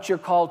about what you're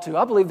called to,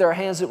 I believe there are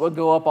hands that would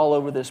go up all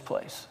over this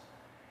place.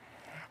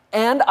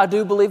 And I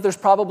do believe there's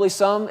probably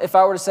some, if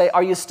I were to say,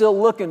 are you still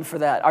looking for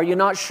that? Are you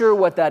not sure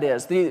what that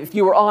is? If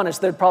you were honest,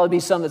 there'd probably be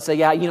some that say,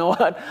 yeah, you know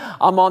what?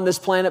 I'm on this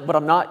planet, but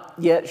I'm not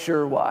yet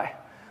sure why.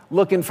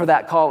 Looking for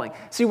that calling.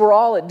 See, we're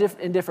all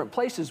in different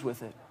places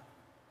with it.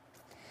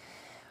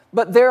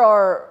 But there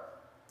are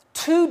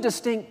two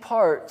distinct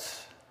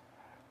parts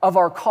of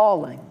our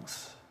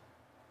callings.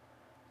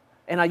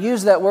 And I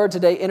use that word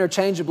today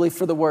interchangeably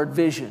for the word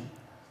vision.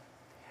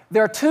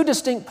 There are two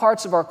distinct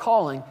parts of our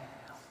calling.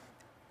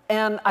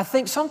 And I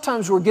think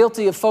sometimes we're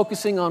guilty of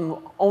focusing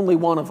on only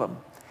one of them.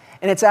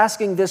 And it's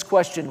asking this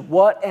question,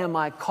 what am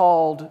I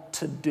called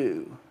to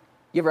do?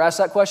 You ever asked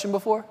that question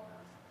before?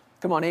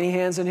 Come on, any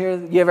hands in here?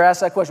 You ever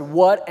asked that question?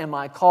 What am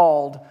I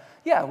called?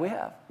 Yeah, we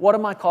have. What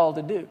am I called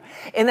to do?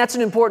 And that's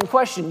an important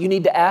question. You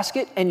need to ask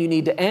it and you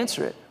need to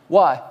answer it.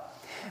 Why?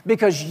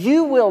 Because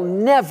you will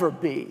never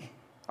be,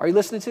 are you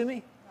listening to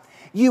me?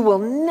 You will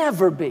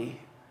never be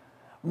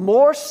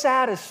more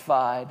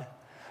satisfied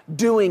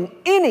doing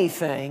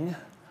anything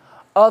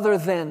other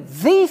than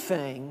the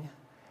thing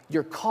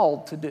you're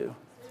called to do.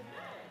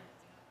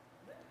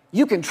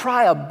 You can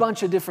try a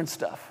bunch of different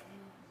stuff.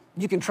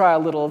 You can try a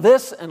little of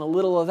this and a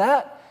little of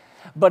that,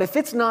 but if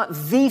it's not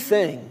the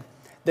thing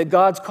that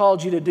God's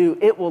called you to do,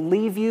 it will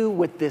leave you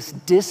with this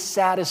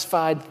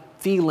dissatisfied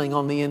feeling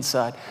on the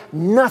inside.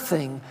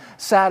 Nothing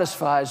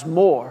satisfies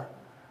more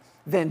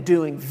than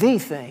doing the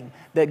thing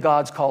that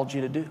God's called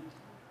you to do.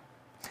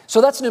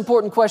 So that's an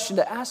important question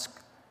to ask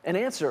and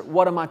answer.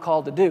 What am I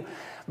called to do?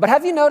 But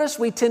have you noticed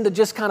we tend to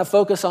just kind of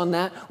focus on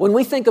that? When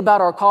we think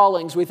about our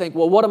callings, we think,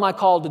 well, what am I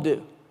called to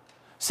do?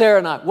 Sarah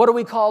and I, what are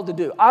we called to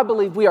do? I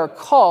believe we are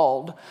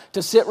called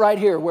to sit right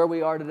here where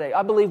we are today.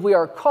 I believe we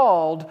are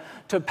called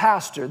to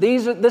pastor.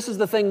 This is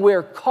the thing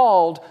we're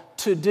called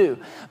to do.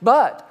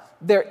 But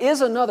there is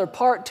another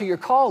part to your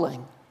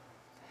calling,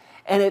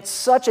 and it's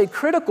such a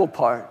critical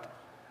part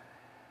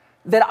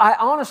that I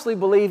honestly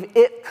believe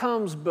it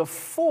comes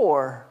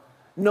before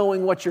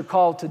knowing what you're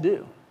called to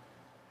do.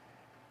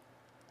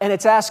 And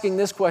it's asking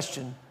this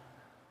question,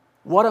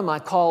 what am I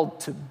called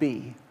to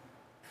be?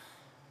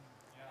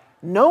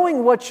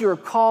 Knowing what you're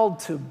called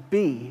to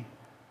be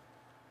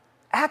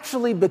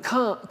actually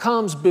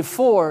comes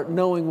before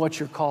knowing what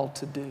you're called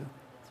to do.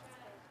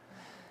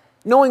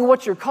 Knowing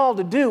what you're called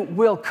to do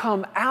will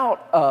come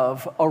out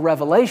of a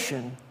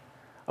revelation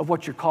of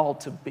what you're called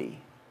to be.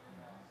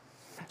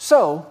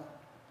 So,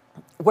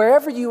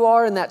 wherever you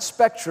are in that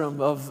spectrum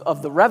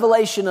of the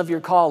revelation of your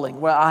calling,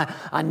 where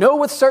I know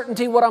with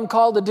certainty what I'm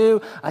called to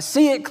do, I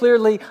see it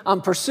clearly,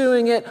 I'm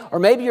pursuing it, or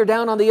maybe you're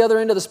down on the other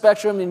end of the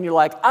spectrum and you're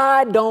like,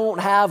 I don't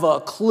have a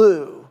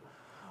clue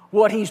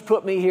what He's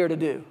put me here to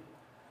do.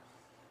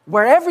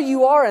 Wherever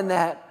you are in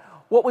that,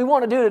 what we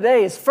want to do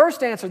today is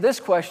first answer this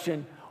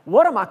question,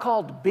 what am I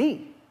called to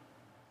be?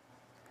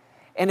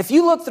 And if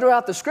you look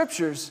throughout the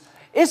Scriptures,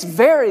 it's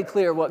very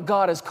clear what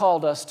God has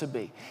called us to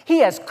be. He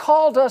has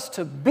called us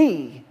to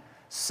be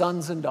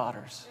sons and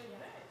daughters.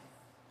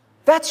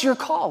 That's your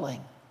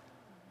calling.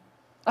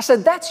 I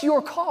said, that's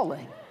your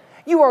calling.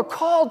 You are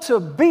called to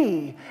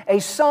be a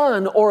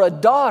son or a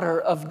daughter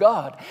of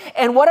God.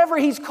 And whatever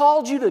He's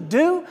called you to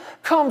do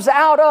comes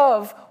out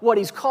of what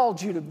He's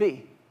called you to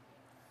be.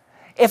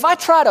 If I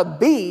try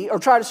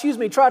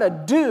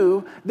to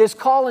do this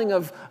calling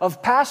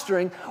of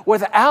pastoring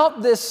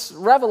without this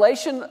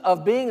revelation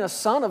of being a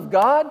son of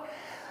God,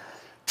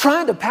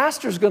 trying to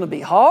pastor is going to be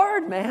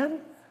hard,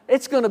 man.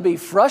 It's going to be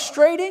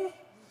frustrating,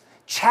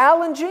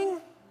 challenging.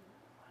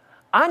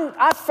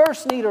 I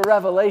first need a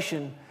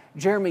revelation.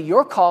 Jeremy,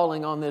 your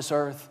calling on this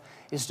earth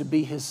is to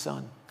be His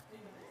son.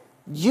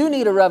 You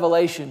need a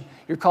revelation.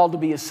 You're called to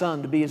be His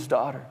son, to be His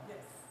daughter.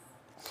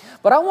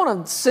 But I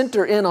want to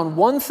center in on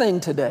one thing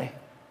today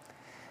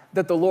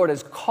that the Lord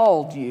has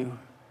called you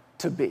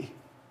to be.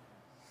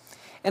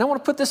 And I want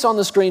to put this on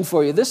the screen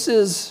for you. This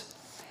is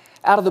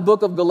out of the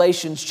book of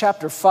Galatians,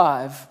 chapter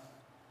 5.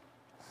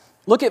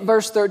 Look at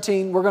verse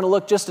 13. We're going to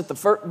look just at the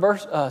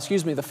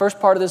first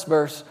part of this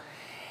verse.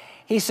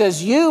 He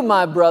says, you,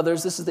 my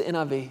brothers, this is the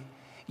NIV,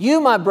 you,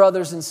 my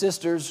brothers and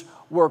sisters,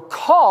 were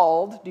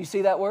called, do you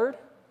see that word?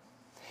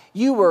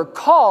 You were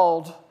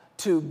called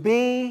to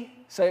be,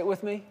 say it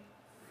with me,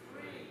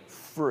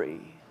 free.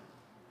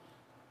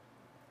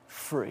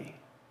 Free.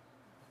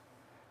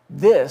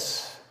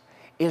 This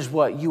is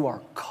what you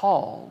are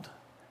called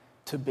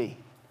to be.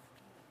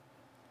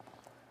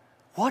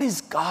 What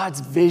is God's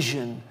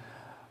vision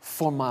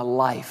for my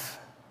life?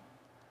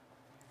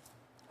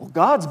 Well,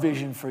 God's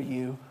vision for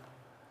you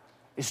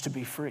is to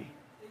be free.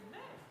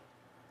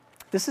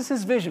 This is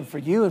his vision for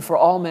you and for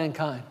all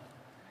mankind.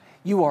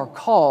 You are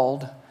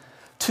called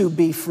to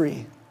be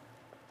free.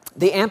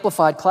 The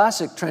Amplified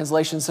Classic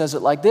translation says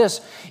it like this: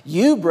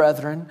 you,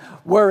 brethren,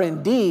 were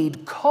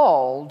indeed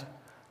called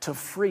to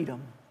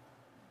freedom.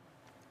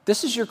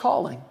 This is your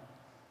calling.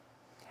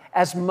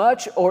 As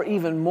much or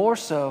even more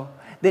so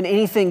than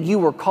anything you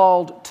were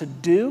called to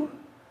do,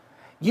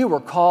 you were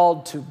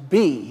called to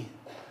be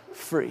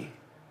free.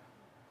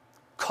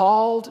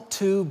 Called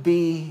to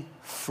be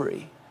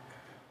free.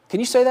 Can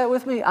you say that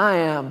with me? I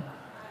am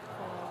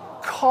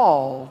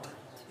called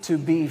to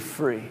be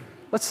free.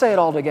 Let's say it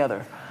all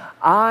together.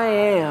 I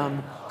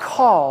am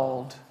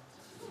called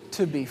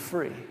to be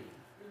free.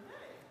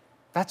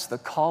 That's the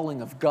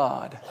calling of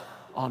God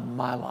on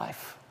my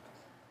life,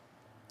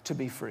 to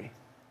be free.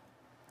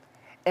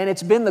 And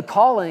it's been the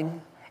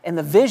calling and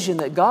the vision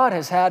that God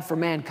has had for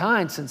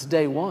mankind since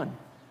day one.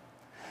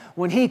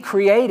 When He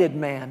created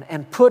man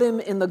and put him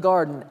in the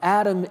garden,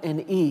 Adam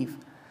and Eve,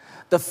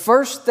 the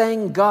first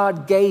thing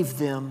God gave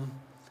them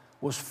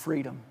was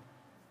freedom.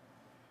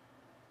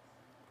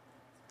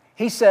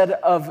 He said,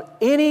 of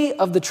any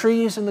of the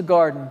trees in the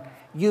garden,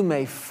 you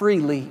may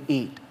freely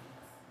eat.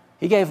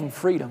 He gave them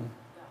freedom.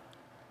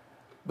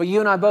 But you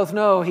and I both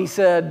know, He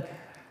said,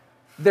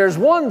 there's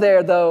one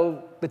there,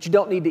 though, that you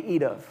don't need to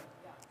eat of.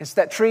 It's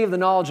that tree of the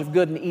knowledge of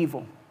good and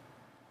evil.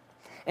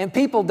 And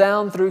people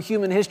down through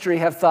human history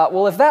have thought,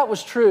 well, if that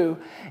was true,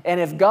 and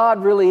if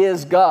God really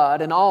is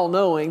God and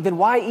all-knowing, then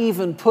why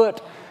even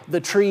put the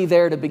tree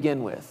there to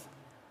begin with?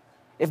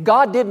 If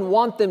God didn't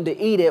want them to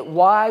eat it,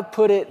 why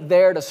put it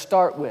there to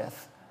start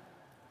with?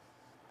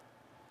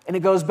 And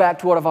it goes back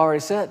to what I've already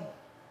said.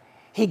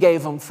 He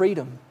gave them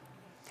freedom.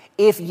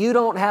 If you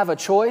don't have a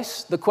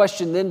choice, the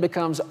question then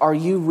becomes, are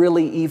you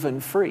really even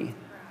free?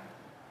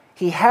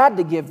 He had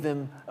to give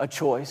them a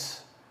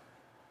choice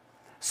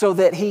so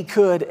that He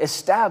could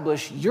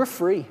establish you're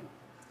free.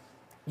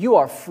 You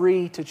are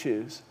free to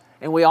choose.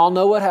 And we all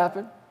know what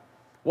happened.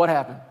 What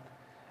happened?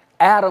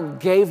 Adam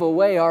gave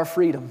away our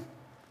freedom.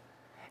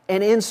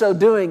 And in so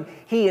doing,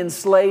 he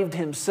enslaved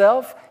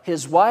himself,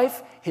 his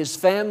wife, his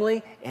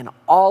family, and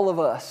all of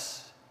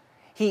us.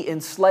 He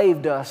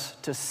enslaved us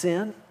to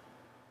sin.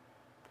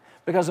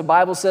 Because the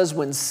Bible says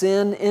when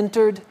sin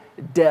entered,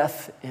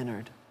 death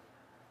entered.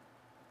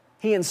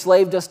 He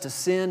enslaved us to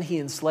sin. He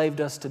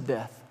enslaved us to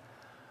death.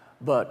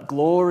 But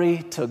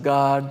glory to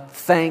God.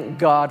 Thank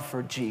God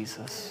for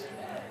Jesus.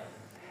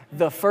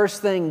 The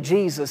first thing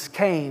Jesus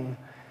came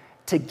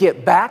to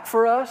get back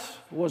for us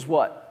was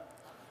what?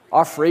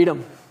 Our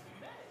freedom.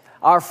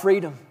 Our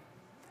freedom.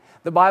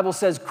 The Bible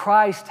says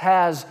Christ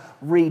has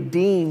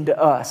redeemed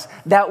us.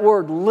 That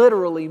word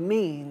literally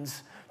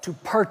means to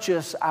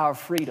purchase our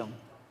freedom.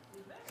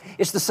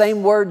 It's the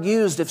same word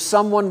used if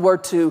someone were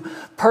to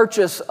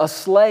purchase a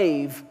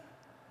slave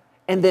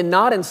and then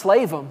not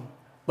enslave them,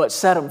 but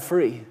set them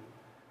free.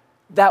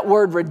 That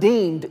word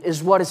redeemed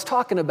is what it's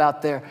talking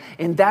about there.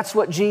 And that's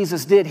what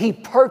Jesus did. He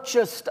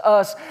purchased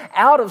us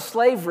out of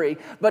slavery,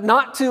 but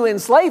not to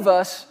enslave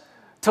us,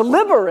 to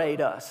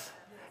liberate us,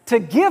 to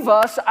give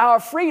us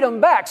our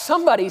freedom back.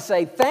 Somebody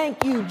say,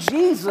 thank you,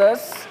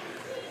 Jesus,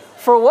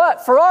 for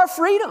what? For our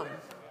freedom.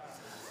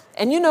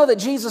 And you know that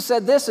Jesus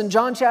said this in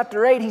John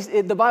chapter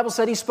 8. The Bible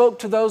said He spoke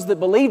to those that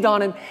believed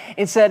on Him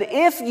and said,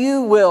 if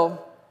you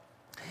will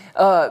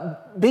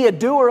be a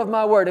doer of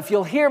my word, if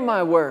you'll hear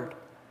my word,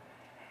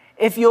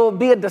 if you'll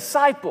be a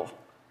disciple,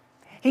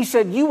 He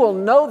said, you will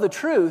know the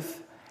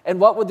truth. And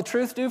what would the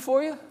truth do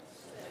for you?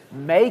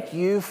 Make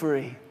you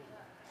free.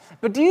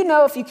 But do you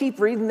know, if you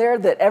keep reading there,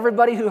 that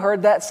everybody who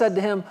heard that said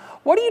to Him,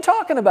 what are you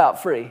talking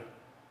about free?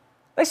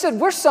 They said,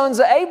 we're sons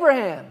of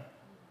Abraham.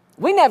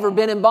 We never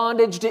been in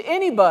bondage to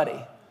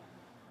anybody.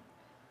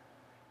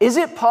 Is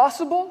it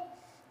possible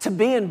to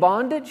be in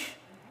bondage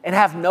and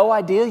have no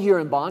idea you're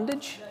in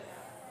bondage?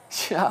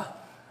 Yeah.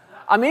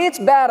 I mean, it's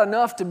bad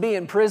enough to be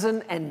in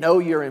prison and know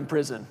you're in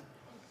prison.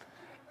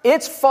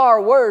 It's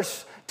far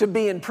worse to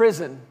be in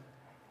prison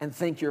and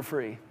think you're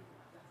free.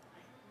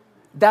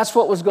 That's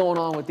what was going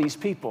on with these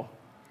people.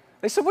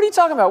 They said, what are you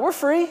talking about? We're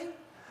free.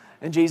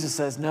 And Jesus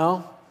says,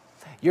 no,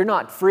 you're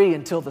not free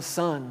until the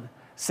Son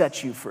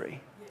sets you free.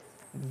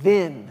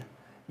 Then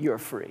you're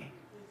free.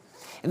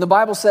 And the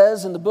Bible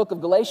says in the book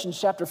of Galatians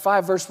chapter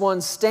 5 verse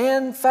 1,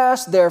 stand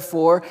fast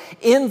therefore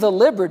in the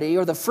liberty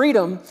or the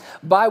freedom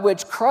by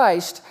which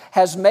Christ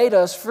has made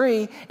us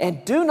free,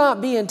 and do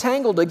not be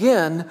entangled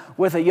again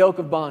with a yoke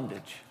of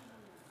bondage.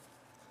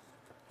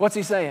 What's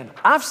He saying?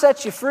 I've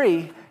set you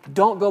free.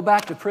 Don't go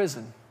back to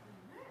prison.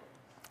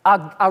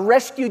 I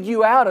rescued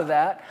you out of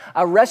that.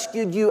 I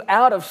rescued you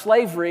out of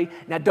slavery.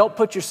 Now don't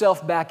put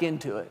yourself back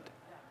into it.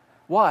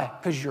 Why?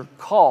 Because you're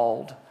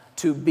called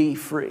to be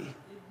free.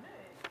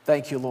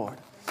 Thank you, Lord.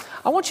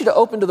 I want you to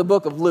open to the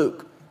book of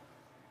Luke,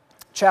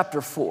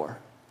 chapter 4.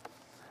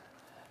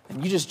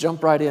 And you just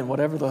jump right in.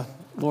 Whatever the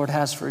Lord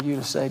has for you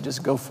to say,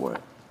 just go for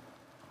it.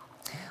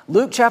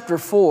 Luke chapter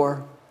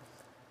 4,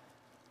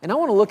 and I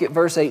want to look at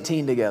verse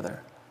 18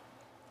 together.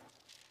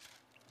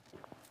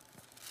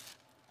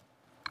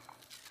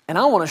 And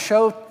I want to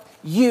show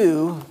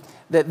you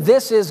that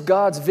this is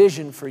God's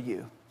vision for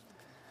you.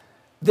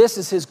 This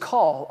is His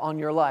call on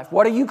your life.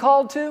 What are you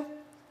called to?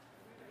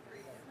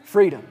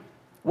 Freedom.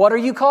 What are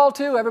you called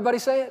to? Everybody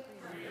say it.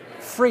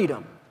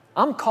 Freedom.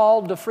 I'm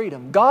called to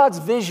freedom. God's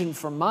vision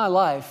for my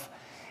life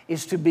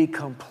is to be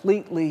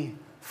completely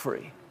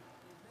free.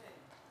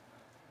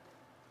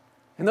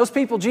 And those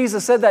people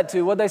Jesus said that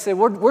to, what'd they say?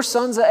 We're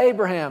sons of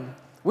Abraham.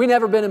 We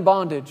never been in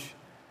bondage.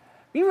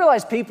 You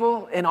realize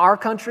people in our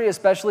country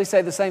especially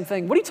say the same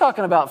thing. What are you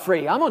talking about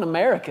free? I'm an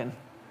American.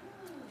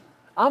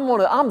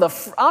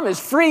 I'm as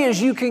free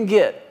as you can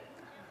get.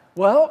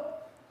 Well,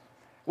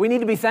 we need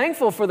to be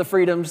thankful for the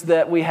freedoms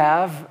that we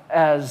have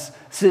as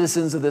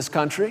citizens of this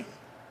country.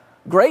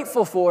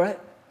 Grateful for it.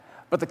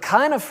 But the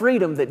kind of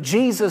freedom that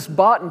Jesus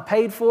bought and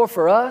paid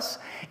for us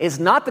is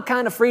not the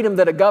kind of freedom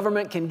that a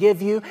government can give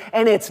you,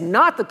 and it's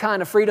not the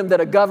kind of freedom that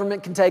a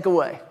government can take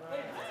away.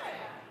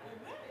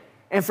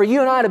 And for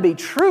you and I to be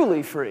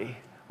truly free,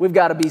 we've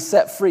got to be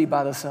set free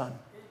by the Son.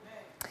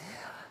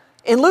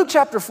 In Luke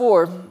chapter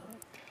 4,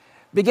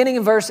 beginning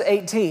in verse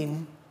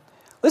 18,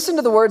 listen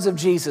to the words of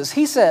Jesus.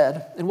 He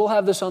said, and we'll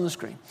have this on the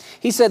screen.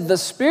 He said, "The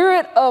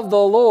Spirit of the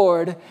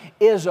Lord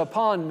is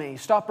upon me."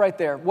 Stop right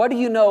there. What do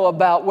you know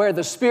about where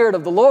the Spirit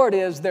of the Lord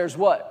is? There's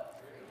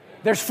what?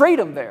 There's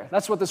freedom there.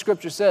 That's what the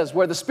Scripture says.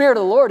 Where the Spirit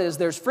of the Lord is,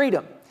 there's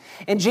freedom.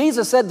 And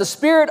Jesus said, "The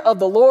Spirit of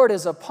the Lord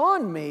is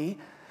upon me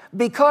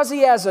because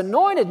He has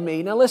anointed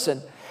me," now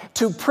listen,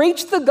 "to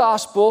preach the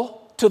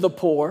gospel to the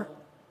poor.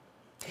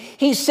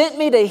 He sent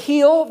me to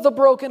heal the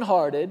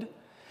brokenhearted,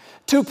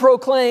 to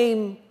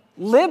proclaim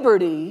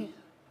liberty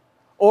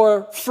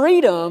or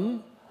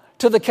freedom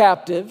to the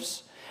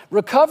captives,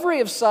 recovery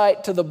of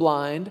sight to the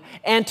blind,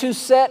 and to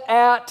set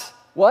at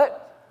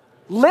what?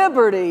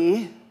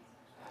 Liberty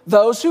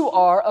those who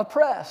are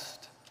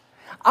oppressed."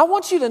 I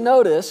want you to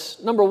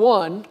notice, number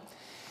one,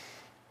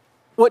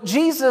 what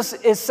Jesus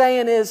is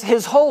saying is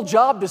His whole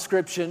job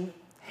description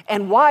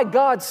and why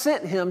God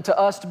sent Him to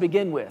us to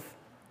begin with.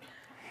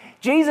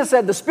 Jesus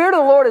said, "The Spirit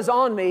of the Lord is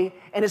on me,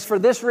 and it's for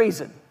this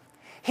reason.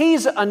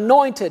 He's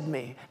anointed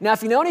me." Now,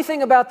 if you know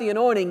anything about the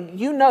anointing,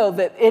 you know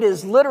that it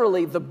is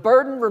literally the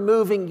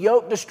burden-removing,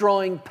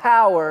 yoke-destroying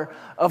power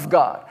of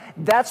God.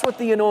 That's what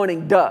the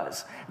anointing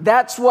does.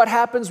 That's what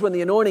happens when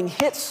the anointing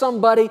hits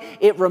somebody.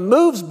 It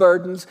removes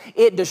burdens,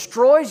 it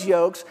destroys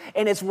yokes,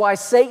 and it's why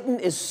Satan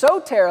is so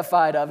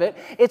terrified of it.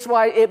 It's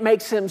why it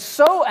makes him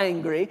so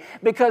angry,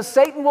 because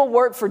Satan will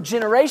work for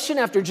generation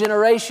after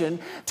generation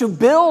to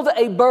build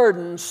a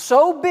burden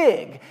so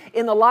big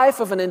in the life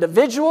of an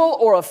individual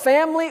or a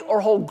family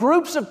or whole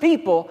groups of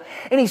people.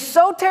 And he's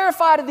so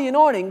terrified of the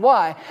anointing.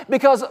 Why?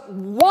 Because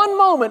one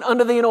moment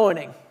under the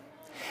anointing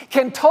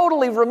can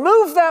totally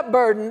remove that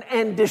burden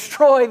and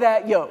destroy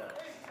that yoke.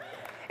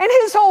 And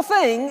his whole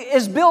thing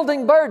is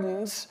building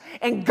burdens,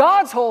 and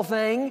God's whole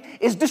thing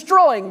is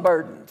destroying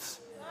burdens.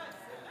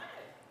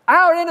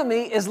 Our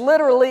enemy is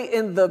literally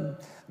in the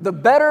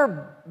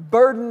better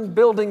burden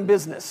building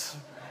business.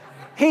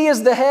 He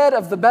is the head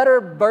of the Better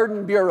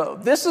Burden Bureau.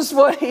 This is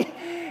what he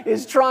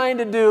is trying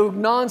to do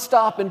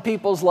nonstop in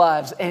people's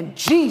lives. And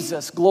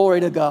Jesus,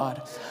 glory to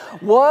God,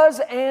 was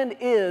and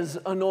is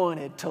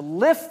anointed to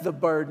lift the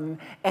burden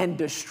and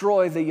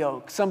destroy the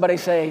yoke. Somebody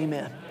say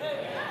amen.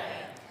 Amen.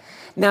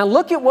 Now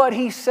look at what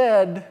He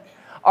said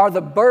are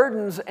the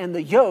burdens and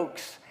the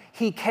yokes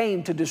He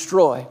came to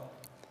destroy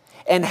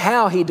and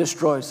how He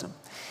destroys them.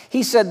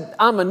 He said,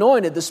 "I'm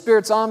anointed, the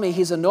Spirit's on me.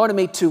 He's anointed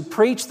me to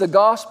preach the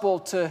gospel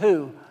to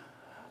who?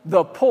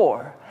 The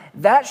poor."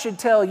 That should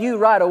tell you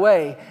right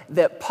away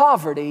that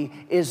poverty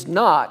is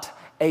not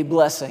a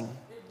blessing.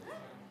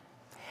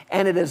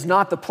 And it is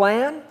not the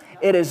plan.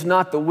 It is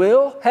not the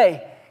will.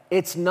 Hey,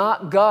 it's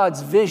not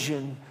God's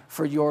vision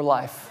for your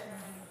life.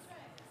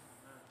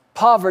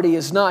 Poverty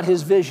is not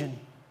His vision.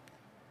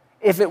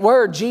 If it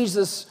were,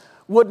 Jesus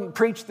wouldn't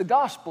preach the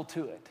gospel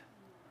to it.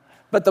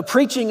 But the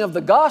preaching of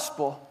the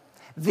gospel,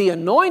 the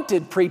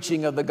anointed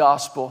preaching of the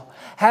gospel,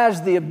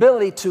 has the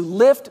ability to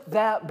lift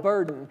that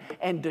burden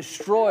and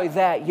destroy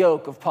that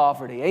yoke of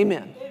poverty.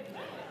 Amen.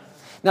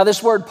 Now,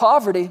 this word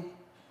poverty,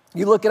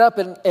 you look it up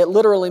and it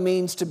literally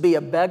means to be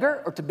a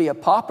beggar or to be a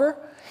pauper.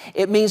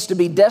 It means to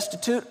be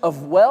destitute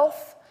of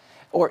wealth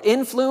or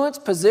influence,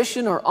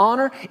 position, or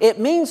honor. It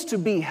means to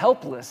be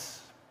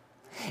helpless.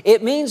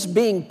 It means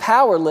being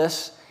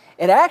powerless.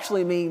 It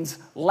actually means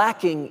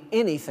lacking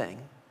anything.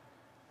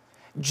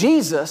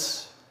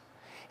 Jesus,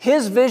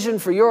 His vision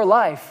for your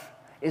life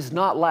is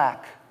not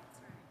lack.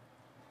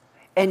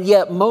 And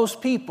yet most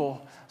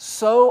people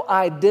so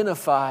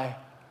identify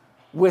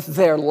with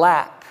their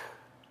lack,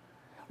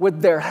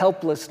 with their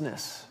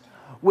helplessness,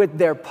 with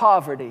their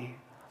poverty,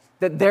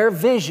 that their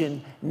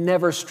vision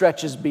never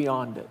stretches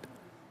beyond it.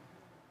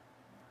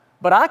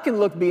 But I can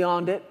look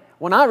beyond it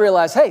when I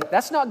realize, hey,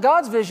 that's not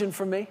God's vision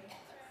for me.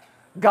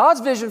 God's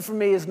vision for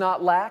me is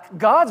not lack.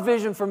 God's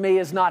vision for me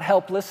is not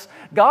helpless.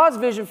 God's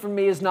vision for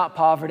me is not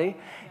poverty.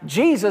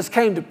 Jesus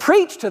came to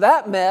preach to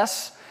that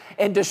mess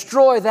and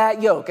destroy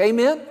that yoke.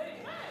 Amen?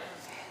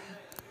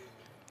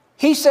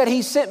 He said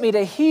he sent me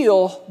to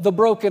heal the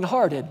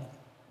brokenhearted.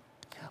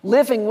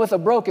 Living with a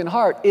broken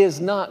heart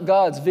is not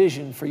God's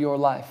vision for your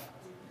life.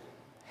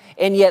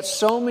 And yet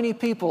so many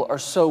people are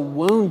so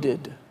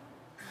wounded,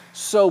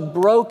 so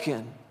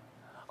broken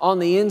on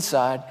the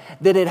inside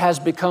that it has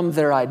become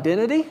their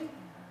identity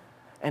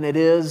and it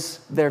is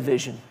their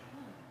vision.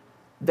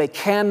 They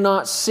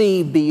cannot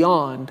see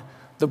beyond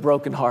the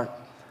broken heart.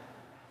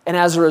 And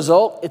as a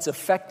result, it's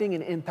affecting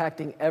and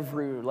impacting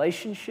every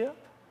relationship.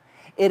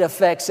 It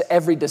affects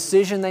every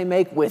decision they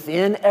make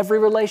within every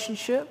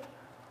relationship,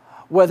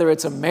 whether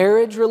it's a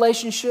marriage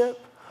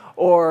relationship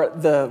or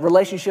the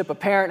relationship a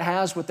parent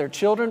has with their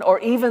children, or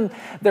even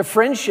their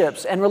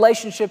friendships and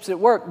relationships at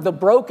work. The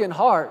broken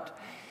heart,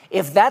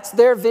 if that's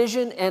their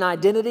vision and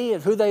identity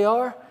of who they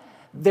are,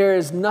 there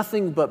is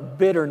nothing but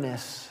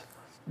bitterness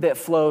that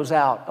flows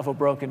out of a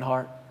broken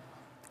heart,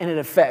 and it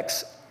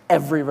affects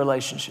every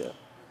relationship.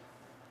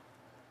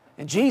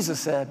 And Jesus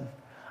said,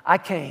 I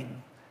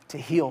came to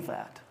heal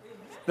that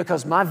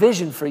because my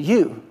vision for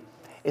you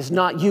is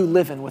not you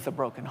living with a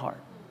broken heart.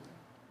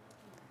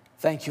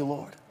 Thank you,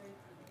 Lord.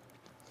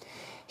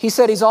 He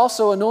said he's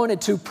also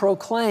anointed to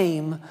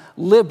proclaim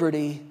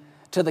liberty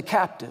to the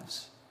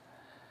captives.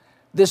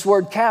 This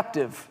word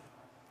captive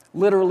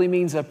literally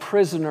means a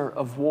prisoner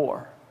of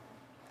war.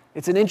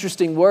 It's an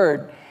interesting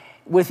word.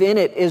 Within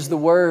it is the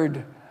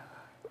word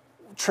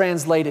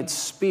translated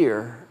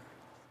spear.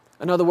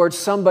 In other words,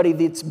 somebody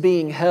that's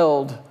being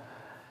held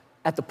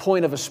at the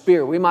point of a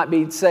spear. We might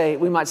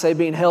say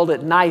being held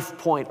at knife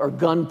point or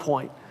gun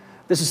point.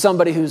 This is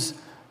somebody who's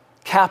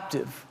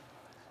captive.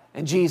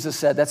 And Jesus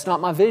said, that's not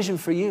my vision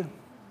for you.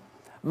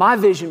 My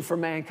vision for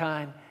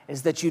mankind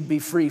is that you'd be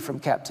free from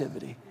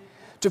captivity.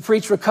 To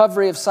preach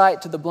recovery of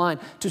sight to the blind,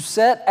 to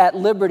set at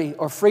liberty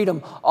or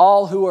freedom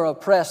all who are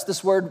oppressed.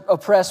 This word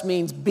oppressed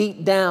means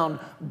beat down,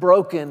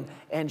 broken,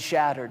 and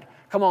shattered.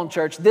 Come on,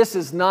 church, this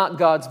is not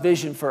God's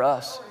vision for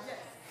us.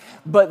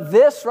 But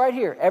this right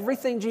here,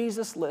 everything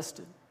Jesus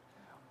listed,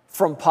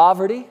 from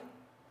poverty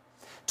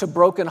to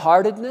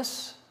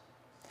brokenheartedness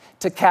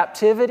to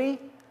captivity,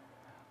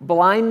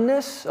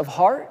 blindness of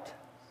heart,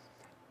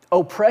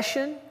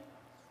 oppression,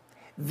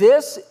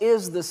 this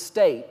is the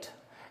state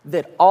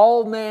that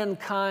all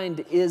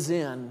mankind is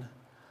in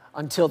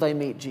until they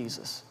meet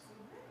Jesus.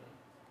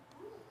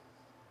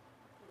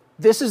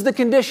 This is the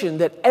condition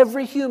that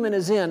every human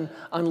is in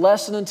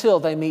unless and until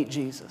they meet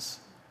Jesus.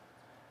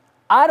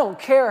 I don't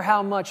care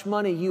how much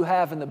money you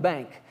have in the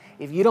bank.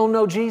 If you don't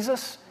know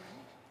Jesus,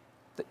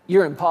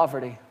 you're in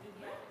poverty.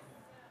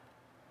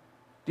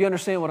 Do you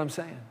understand what I'm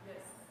saying?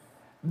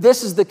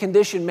 This is the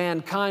condition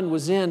mankind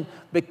was in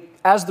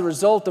as the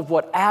result of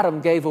what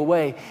Adam gave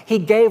away. He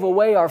gave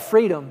away our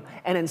freedom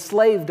and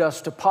enslaved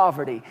us to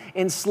poverty,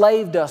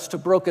 enslaved us to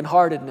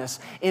brokenheartedness,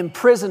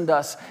 imprisoned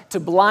us to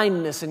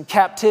blindness and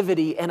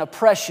captivity and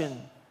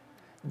oppression.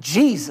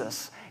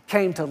 Jesus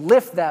came to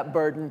lift that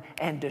burden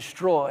and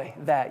destroy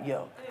that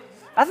yoke.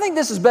 I think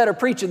this is better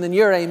preaching than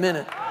your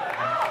amen.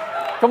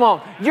 Come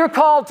on, you're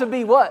called to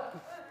be what?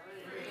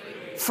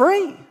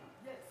 Free.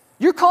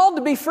 You're called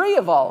to be free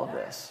of all of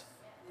this.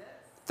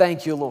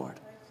 Thank you, Lord.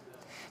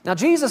 Now,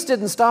 Jesus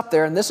didn't stop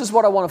there, and this is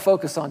what I want to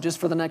focus on just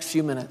for the next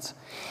few minutes.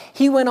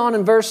 He went on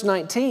in verse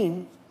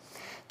 19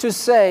 to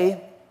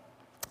say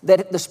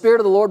that the Spirit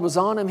of the Lord was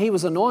on him. He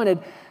was anointed,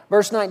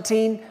 verse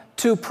 19,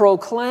 to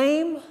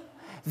proclaim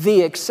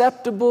the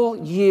acceptable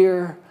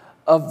year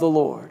of the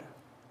Lord.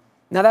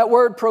 Now, that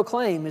word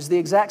proclaim is the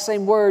exact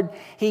same word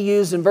he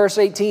used in verse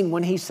 18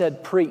 when he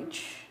said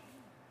preach.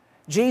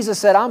 Jesus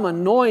said, I'm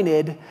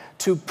anointed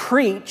to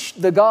preach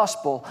the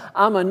gospel.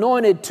 I'm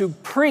anointed to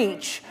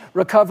preach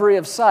recovery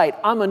of sight.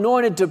 I'm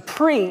anointed to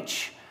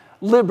preach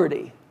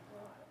liberty.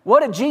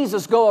 What did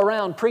Jesus go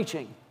around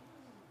preaching?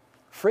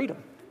 Freedom.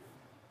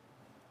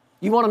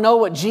 You want to know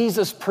what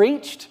Jesus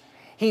preached?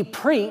 He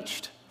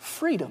preached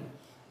freedom.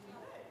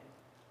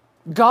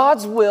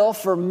 God's will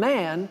for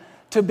man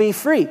to be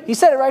free. He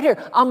said it right here.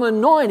 I'm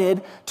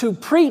anointed to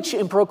preach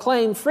and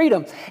proclaim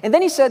freedom. And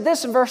then he said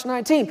this in verse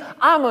 19.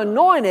 I'm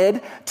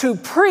anointed to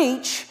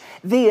preach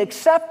the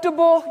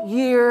acceptable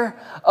year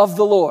of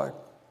the Lord.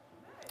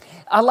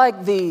 I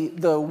like the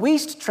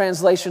Wuest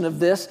translation of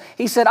this.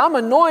 He said, I'm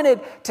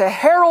anointed to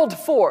herald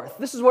forth.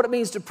 This is what it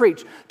means to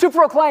preach. To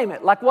proclaim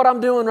it, like what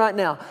I'm doing right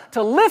now.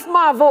 To lift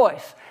my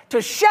voice.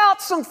 To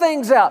shout some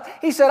things out.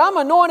 He said, I'm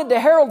anointed to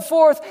herald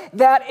forth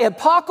that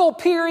epochal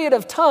period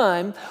of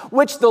time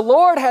which the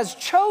Lord has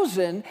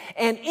chosen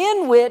and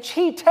in which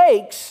He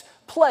takes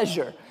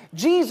pleasure.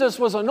 Jesus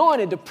was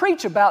anointed to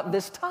preach about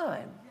this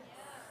time.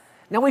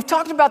 Now, we've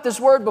talked about this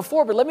word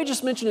before, but let me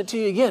just mention it to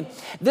you again.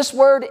 This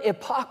word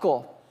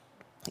epochal,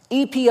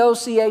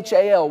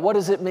 E-P-O-C-H-A-L, what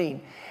does it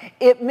mean?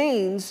 It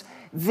means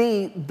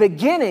the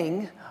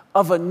beginning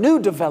of a new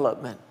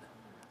development,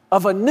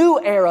 of a new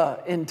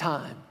era in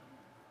time.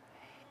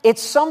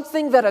 It's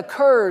something that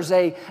occurs,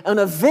 an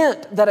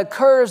event that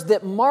occurs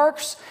that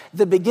marks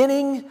the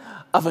beginning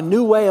of a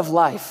new way of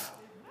life.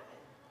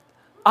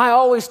 I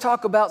always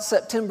talk about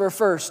September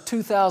 1st,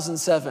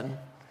 2007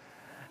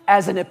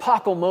 as an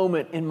epochal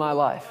moment in my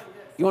life.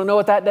 You want to know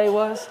what that day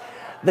was?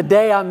 The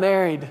day I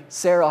married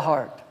Sarah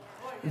Hart.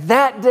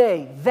 That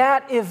day,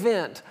 that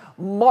event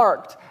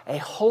marked a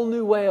whole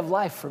new way of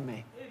life for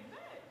me.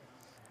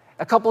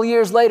 A couple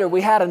years later, we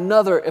had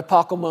another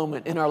epochal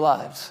moment in our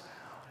lives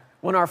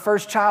when our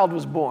first child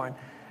was born.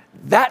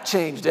 That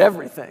changed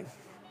everything.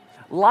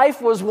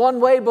 Life was one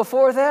way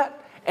before that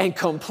and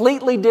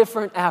completely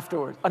different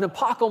afterward. An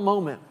epochal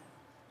moment.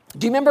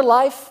 Do you remember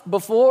life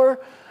before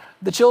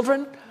the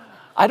children?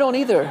 I don't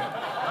either.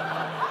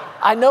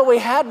 I know we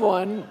had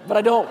one, but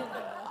I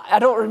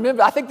don't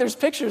remember. I think there's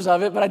pictures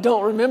of it, but I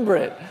don't remember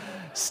it.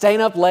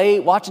 Staying up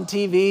late, watching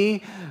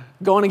TV,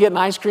 going to get an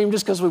ice cream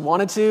just because we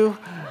wanted to.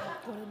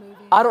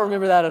 I don't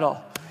remember that at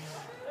all.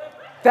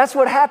 That's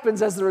what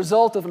happens as the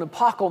result of an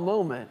epochal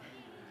moment.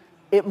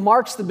 It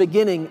marks the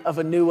beginning of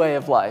a new way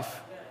of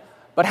life.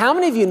 But how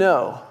many of you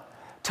know,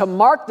 to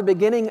mark the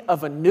beginning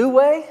of a new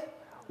way,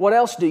 what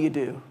else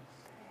do?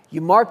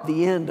 You mark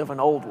the end of an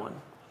old one.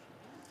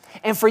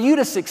 And for you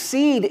to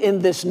succeed in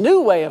this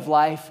new way of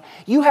life,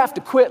 you have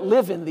to quit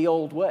living the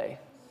old way.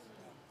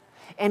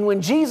 And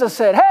when Jesus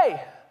said,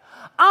 hey,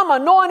 I'm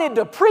anointed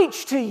to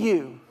preach to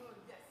you,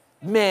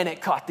 man,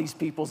 it caught these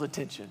people's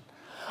attention.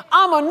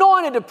 I'm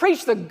anointed to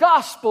preach the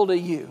gospel to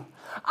you.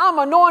 I'm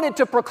anointed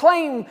to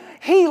proclaim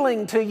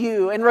healing to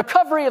you and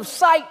recovery of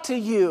sight to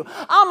you.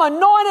 I'm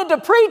anointed to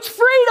preach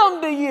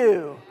freedom to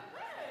you.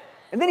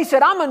 And then he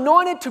said, I'm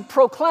anointed to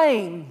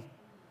proclaim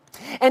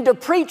and to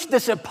preach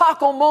this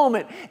epochal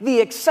moment, the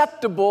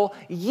acceptable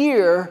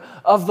year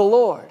of the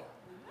Lord.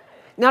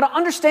 Now, to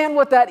understand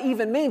what that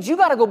even means, you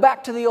got to go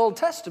back to the Old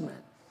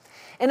Testament.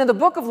 And in the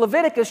book of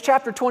Leviticus,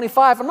 chapter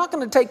 25, I'm not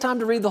going to take time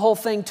to read the whole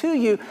thing to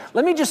you.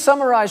 Let me just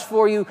summarize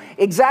for you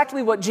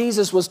exactly what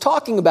Jesus was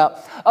talking about.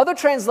 Other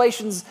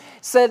translations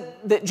said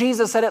that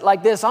Jesus said it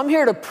like this: I'm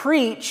here to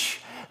preach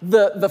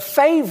the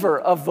favor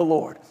of the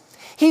Lord.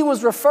 He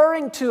was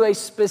referring to a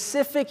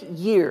specific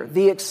year,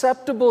 the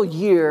acceptable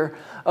year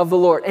of the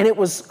Lord. And it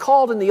was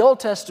called in the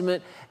Old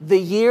Testament the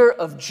year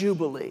of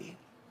Jubilee.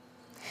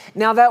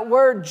 Now, that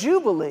word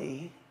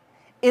Jubilee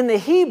in the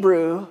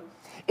Hebrew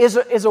is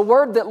a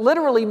word that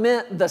literally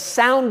meant the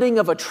sounding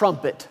of a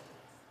trumpet.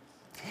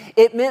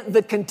 It meant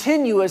the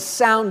continuous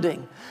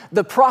sounding,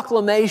 the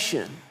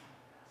proclamation.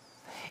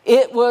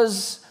 It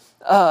was,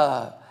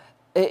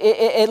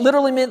 it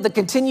literally meant the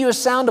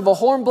continuous sound of a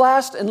horn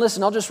blast. And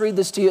listen, I'll just read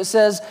this to you. It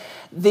says,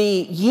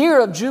 the year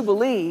of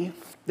Jubilee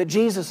that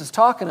Jesus is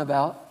talking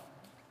about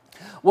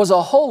was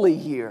a holy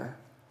year,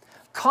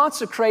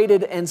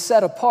 consecrated and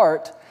set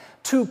apart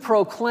to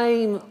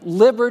proclaim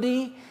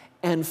liberty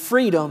and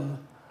freedom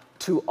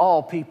to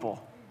all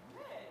people.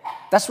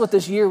 That's what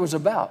this year was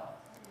about.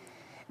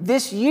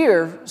 This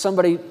year,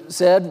 somebody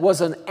said,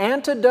 was an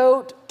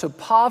antidote to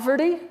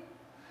poverty,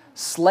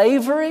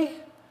 slavery,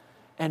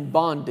 and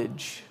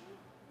bondage.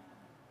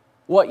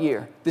 What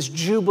year? This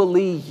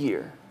Jubilee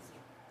year.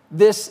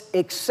 This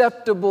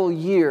acceptable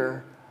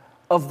year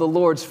of the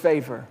Lord's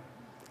favor.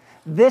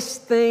 This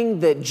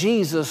thing that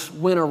Jesus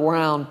went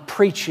around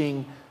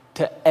preaching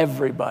to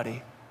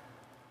everybody.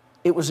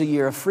 It was a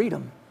year of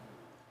freedom.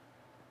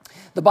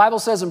 The Bible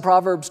says in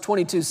Proverbs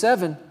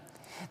 22:7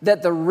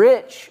 that the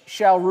rich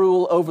shall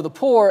rule over the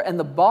poor and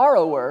the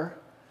borrower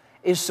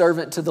is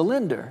servant to the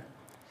lender.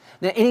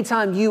 Now,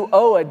 anytime you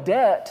owe a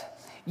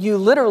debt, you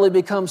literally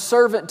become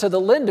servant to the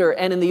lender.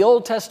 And in the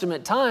Old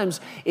Testament times,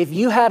 if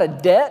you had a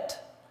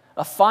debt,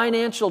 a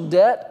financial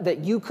debt that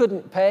you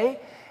couldn't pay,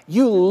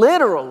 you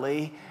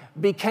literally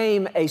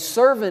became a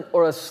servant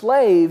or a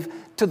slave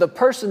to the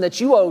person that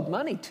you owed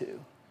money to.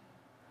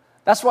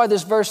 That's why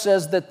this verse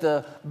says that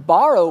the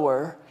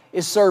borrower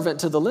is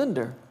servant to the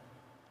lender.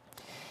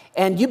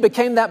 And you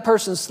became that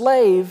person's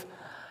slave,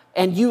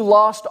 and you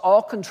lost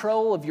all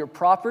control of your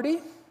property.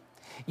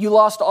 You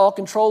lost all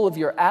control of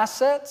your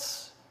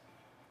assets.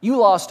 You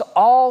lost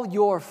all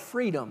your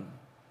freedom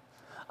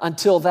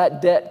until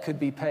that debt could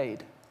be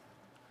paid.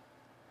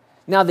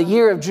 Now, the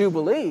year of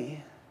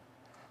Jubilee,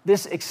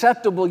 this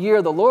acceptable year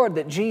of the Lord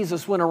that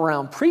Jesus went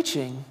around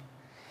preaching,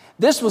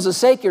 this was a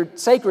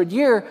sacred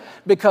year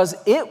because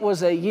it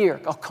was a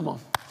year. Oh, come on.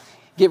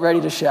 Get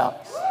ready to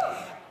shout.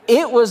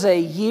 It was a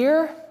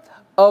year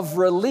of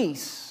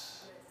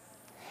release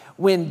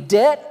when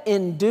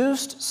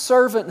debt-induced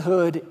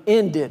servanthood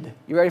ended.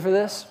 You ready for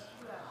this?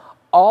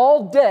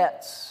 All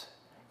debts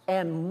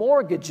and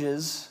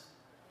mortgages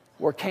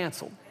were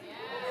canceled.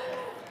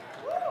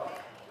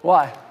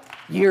 Why?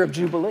 Year of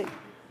Jubilee.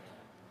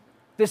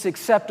 This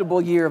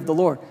acceptable year of the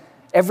Lord.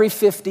 Every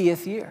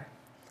 50th year.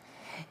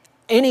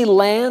 Any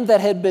land that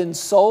had been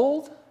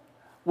sold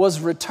was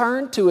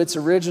returned to its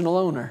original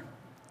owner.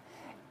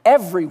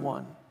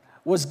 Everyone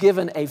was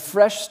given a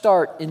fresh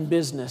start in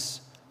business,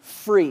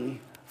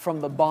 free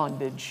from the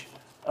bondage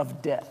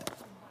of debt.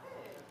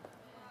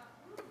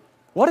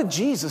 What did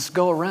Jesus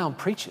go around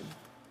preaching?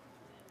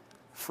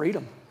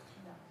 Freedom.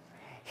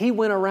 He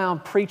went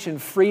around preaching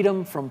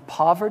freedom from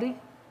poverty.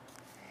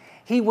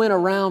 He went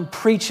around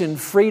preaching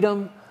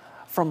freedom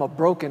from a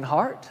broken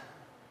heart,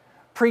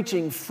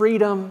 preaching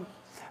freedom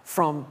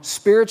from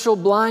spiritual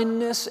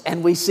blindness,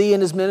 and we see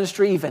in his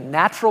ministry even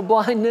natural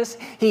blindness.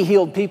 He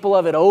healed people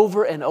of it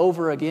over and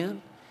over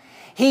again.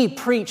 He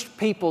preached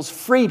people's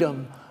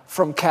freedom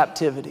from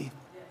captivity,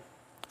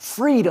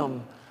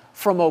 freedom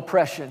from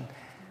oppression.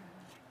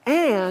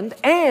 And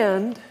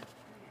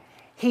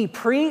he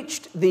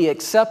preached the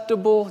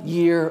acceptable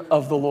year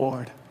of the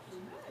Lord,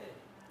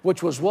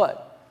 which was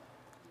what?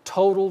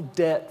 Total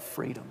debt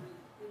freedom.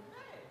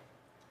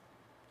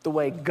 The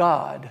way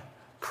God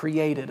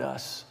created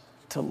us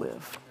to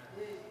live.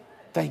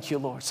 Thank you,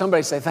 Lord.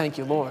 Somebody say, thank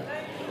you, Lord.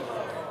 Thank you,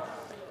 Lord.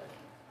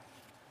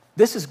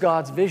 This is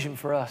God's vision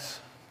for us.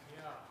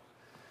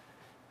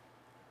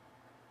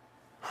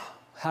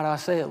 How do I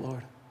say it,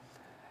 Lord?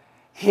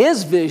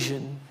 His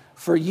vision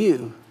for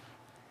you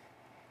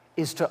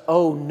is to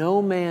owe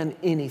no man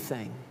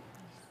anything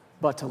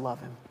but to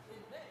love him.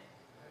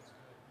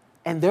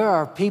 And there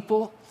are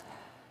people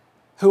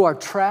who are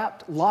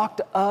trapped,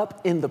 locked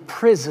up in the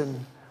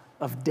prison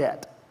of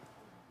debt.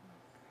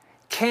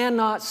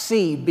 Cannot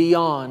see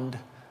beyond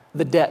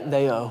the debt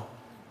they owe.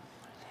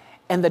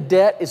 And the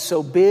debt is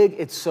so big,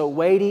 it's so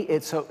weighty,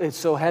 it's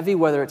so heavy,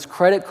 whether it's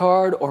credit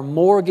card or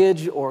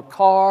mortgage or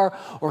car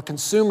or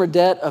consumer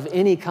debt of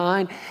any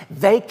kind,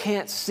 they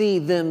can't see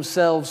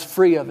themselves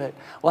free of it.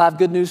 Well, I have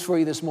good news for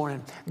you this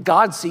morning.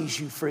 God sees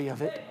you free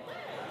of it.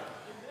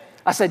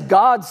 I said,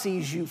 God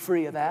sees you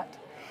free of that.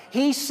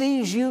 He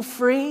sees you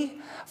free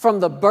from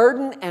the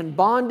burden and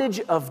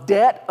bondage of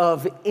debt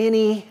of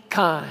any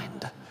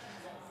kind.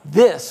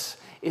 This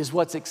is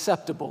what's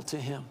acceptable to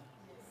him.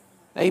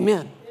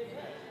 Amen.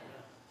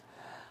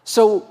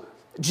 So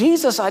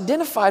Jesus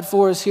identified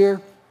for us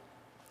here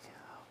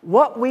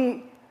what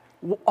we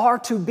are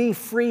to be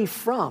free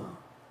from.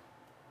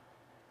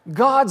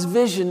 God's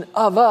vision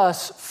of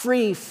us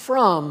free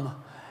from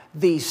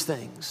these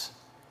things.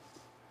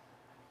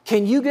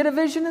 Can you get a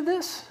vision of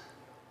this?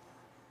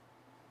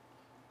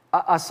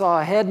 I saw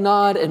a head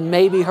nod and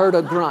maybe heard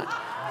a grunt.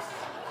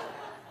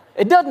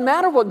 It doesn't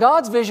matter what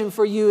God's vision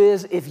for you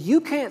is if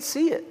you can't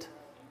see it.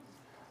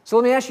 So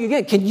let me ask you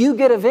again, can you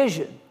get a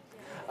vision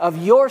of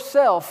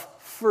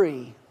yourself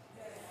free?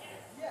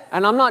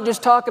 And I'm not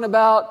just talking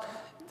about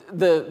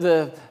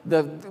the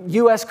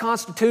U.S.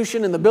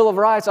 Constitution and the Bill of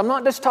Rights. I'm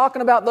not just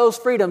talking about those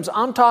freedoms.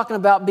 I'm talking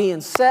about being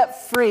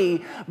set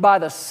free by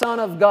the Son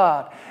of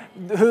God,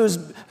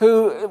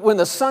 who when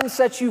the Son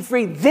sets you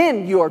free,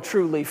 then you are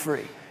truly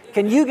free.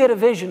 Can you get a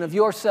vision of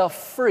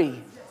yourself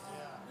free?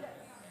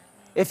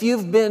 If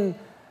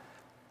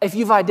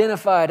you've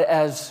identified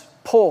as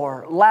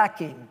poor,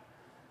 lacking,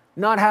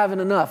 not having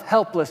enough,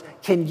 helpless,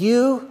 can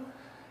you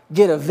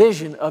get a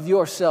vision of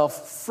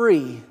yourself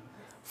free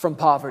from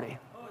poverty?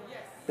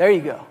 There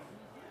you go.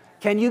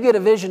 Can you get a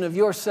vision of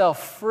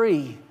yourself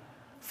free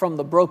from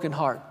the broken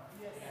heart?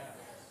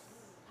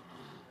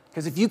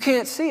 Because if you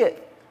can't see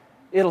it,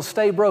 it'll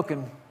stay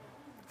broken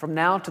from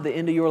now to the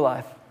end of your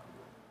life.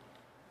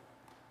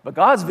 But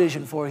God's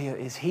vision for you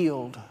is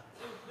healed,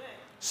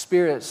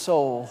 spirit,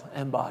 soul,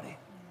 and body.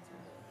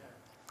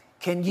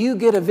 Can you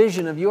get a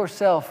vision of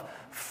yourself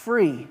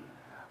free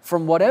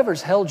from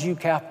whatever's held you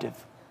captive?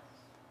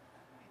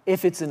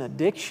 If it's an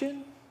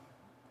addiction,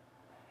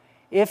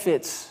 if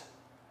it's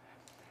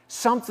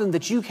something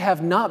that you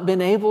have not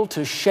been able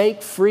to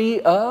shake free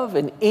of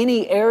in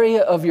any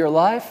area of your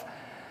life,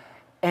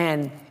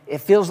 and it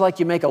feels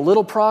like you make a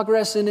little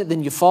progress in it,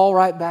 then you fall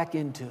right back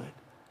into it.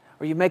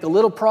 Or you make a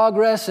little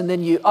progress and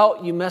then you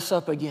mess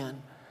up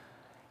again.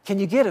 Can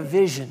you get a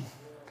vision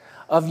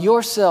of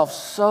yourself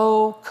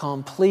so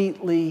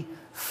completely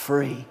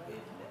free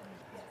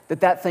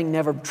that thing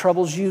never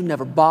troubles you,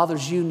 never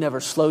bothers you, never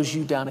slows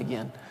you down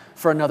again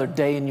for another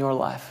day in your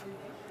life?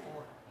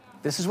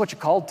 This is what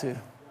you're called to.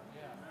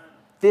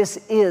 This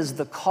is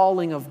the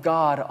calling of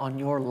God on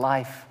your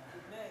life,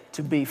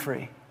 to be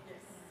free.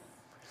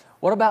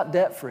 What about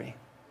debt-free?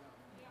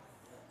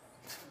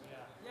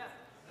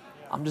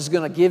 I'm just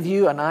going to give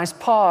you a nice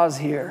pause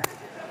here.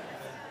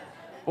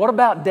 What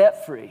about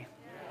debt-free?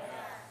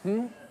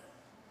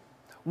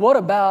 What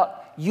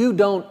about you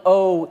don't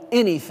owe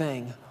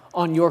anything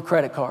on your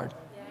credit card?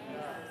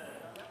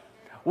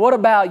 What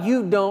about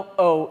you don't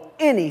owe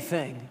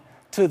anything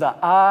to the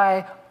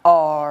IRS?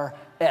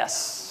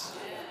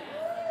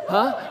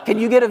 Can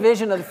you get a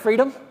vision of the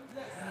freedom?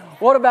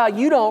 What about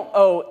you don't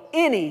owe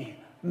any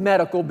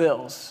medical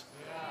bills?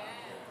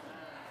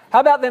 How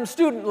about them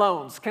student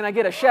loans? Can I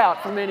get a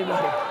shout from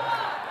anybody?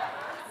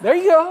 There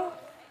you go.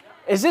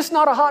 Is this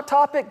not a hot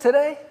topic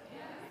today?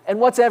 And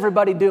what's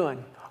everybody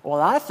doing?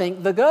 Well, I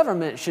think the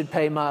government should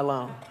pay my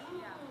loan.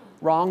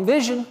 Wrong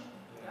vision.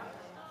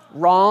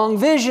 Wrong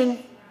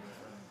vision.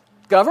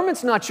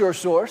 Government's not your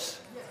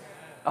source.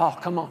 Oh,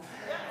 come on.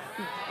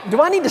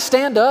 Do I need to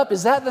stand up?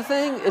 Is that the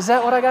thing? Is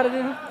that what I got to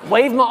do?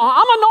 Wave my arm.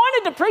 I'm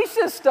anointed to preach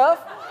this stuff.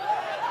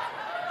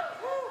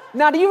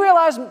 Now, do you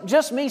realize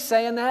just me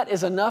saying that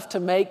is enough to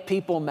make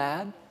people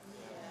mad?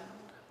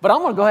 But I'm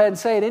going to go ahead and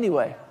say it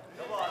anyway.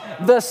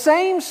 The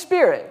same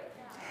Spirit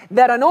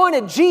that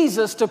anointed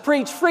Jesus to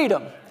preach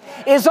freedom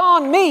is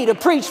on me to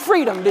preach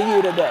freedom to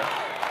you today.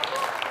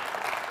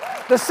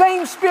 The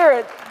same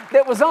Spirit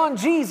that was on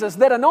Jesus,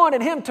 that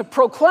anointed him to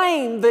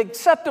proclaim the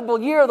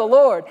acceptable year of the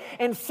Lord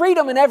and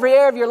freedom in every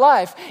area of your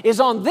life,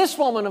 is on this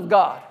woman of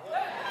God.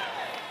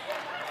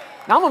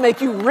 Now I'm going to make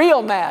you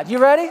real mad. You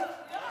ready?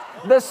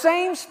 The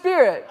same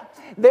Spirit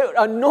that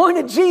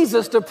anointed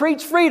Jesus to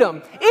preach freedom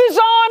is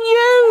on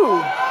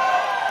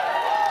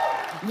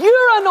you.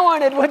 You're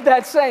anointed with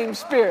that same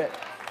Spirit.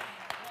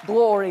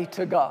 Glory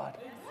to God.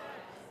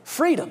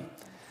 Freedom.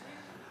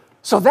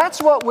 So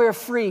that's what we're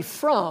free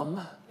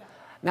from.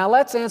 Now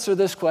let's answer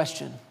this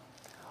question.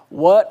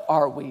 What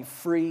are we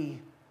free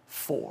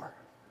for?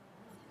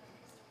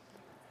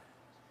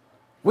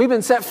 We've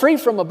been set free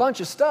from a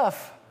bunch of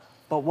stuff,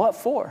 but what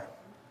for?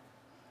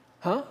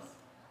 Huh?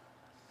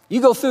 You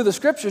go through the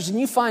scriptures and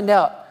you find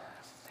out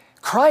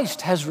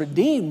Christ has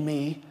redeemed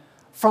me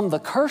from the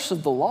curse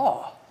of the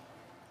law.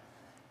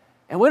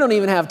 And we don't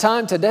even have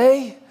time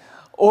today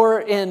or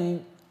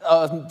in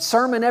a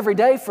sermon every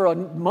day for a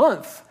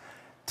month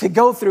to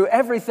go through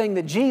everything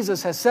that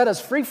Jesus has set us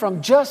free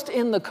from just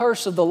in the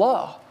curse of the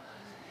law.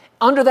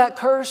 Under that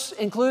curse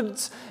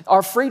includes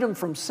our freedom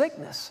from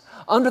sickness.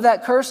 Under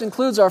that curse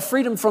includes our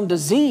freedom from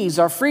disease,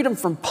 our freedom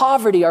from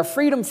poverty, our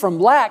freedom from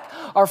lack,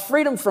 our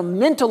freedom from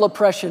mental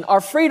oppression, our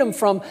freedom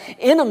from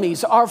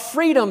enemies, our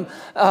freedom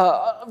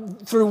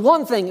through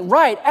one thing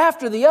right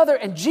after the other.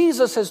 And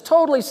Jesus has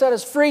totally set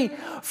us free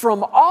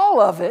from all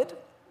of it.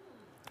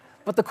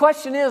 But the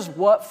question is,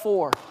 what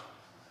for?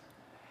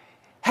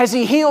 Has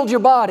He healed your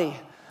body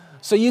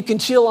so you can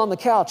chill on the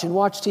couch and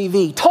watch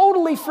TV,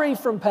 totally free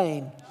from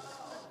pain?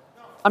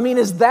 I mean,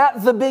 is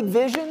that the big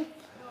vision?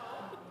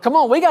 Come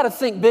on, we got to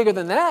think bigger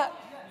than that.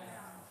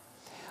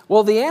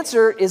 Well, the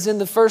answer is in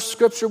the first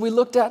scripture we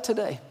looked at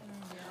today.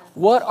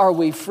 What are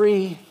we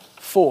free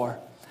for?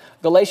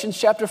 Galatians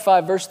chapter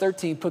 5, verse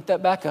 13, put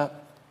that back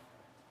up.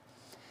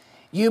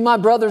 You, my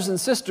brothers and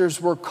sisters,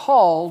 were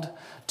called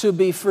to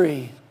be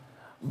free,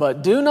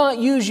 but do not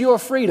use your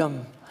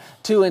freedom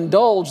to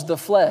indulge the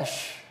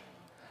flesh.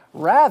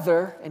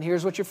 Rather, and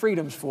here's what your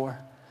freedom's for,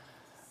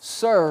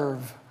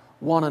 serve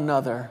one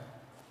another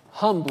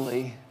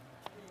humbly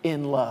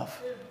in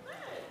love.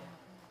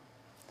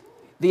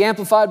 The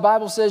Amplified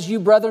Bible says, you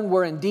brethren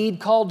were indeed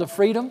called to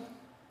freedom.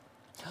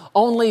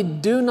 Only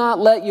do not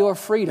let your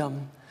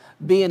freedom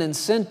be an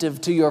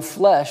incentive to your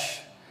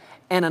flesh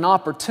and an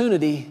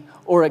opportunity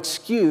or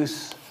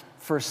excuse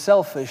for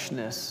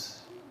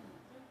selfishness.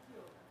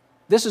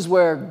 This is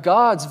where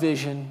God's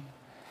vision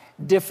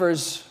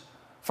differs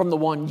from the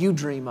one you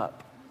dream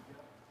up.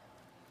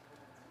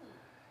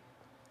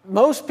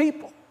 Most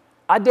people,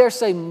 I dare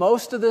say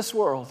most of this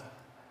world,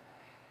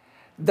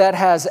 that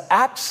has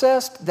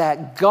accessed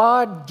that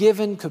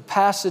God-given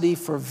capacity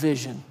for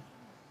vision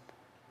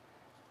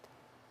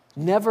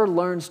never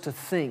learns to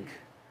think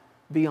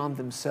beyond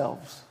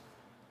themselves.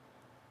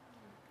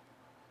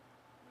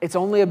 It's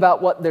only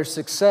about what their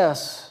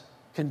success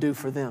can do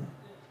for them.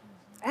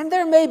 And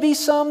there may be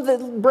some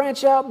that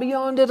branch out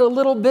beyond it a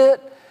little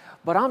bit,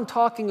 but I'm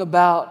talking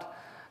about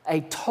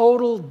a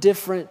total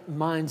different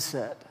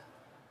mindset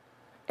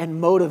and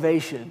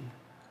motivation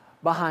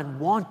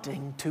behind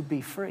wanting to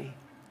be free.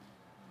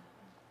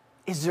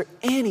 Is there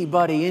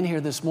anybody in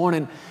here this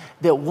morning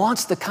that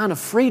wants the kind of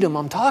freedom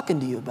I'm talking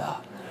to you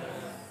about?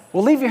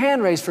 Well, leave your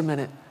hand raised for a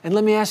minute and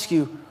let me ask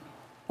you,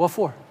 what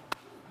for?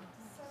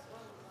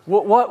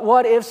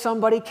 What if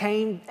somebody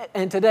came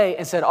in today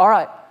and said, all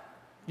right,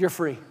 you're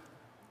free.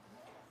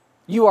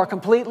 You are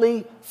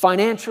completely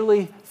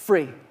financially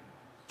free.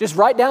 Just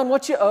write down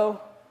what you owe.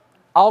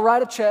 I'll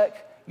write a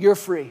check. You're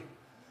free.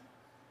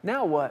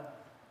 Now what?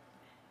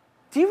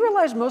 Do you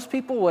realize most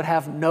people would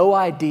have no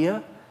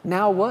idea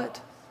now what?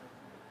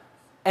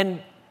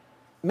 And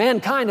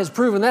mankind has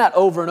proven that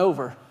over and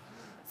over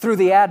through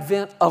the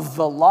advent of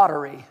the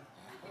lottery.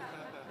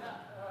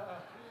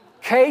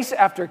 Case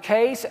after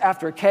case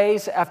after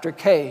case after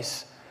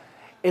case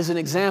is an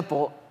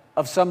example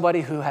of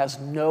somebody who has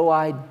no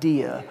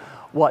idea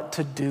what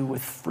to do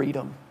with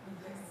freedom.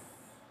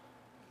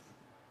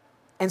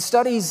 And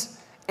studies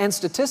and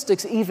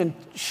statistics even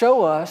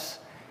show us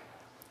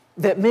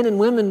that men and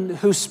women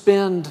who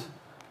spend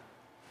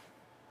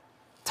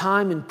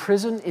time in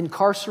prison,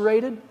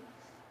 incarcerated,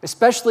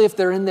 especially if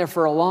they're in there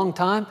for a long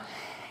time,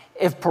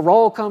 if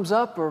parole comes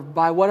up or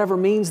by whatever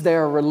means they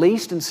are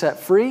released and set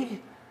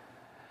free,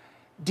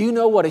 do you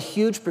know what a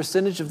huge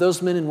percentage of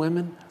those men and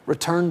women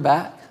return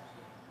back?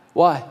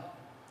 Why?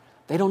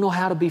 They don't know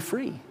how to be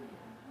free.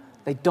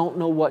 They don't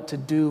know what to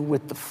do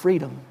with the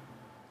freedom.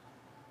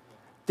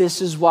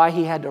 This is why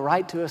He had to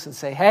write to us and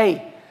say,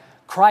 hey,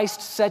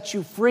 Christ set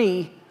you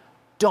free,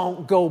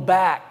 don't go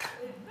back.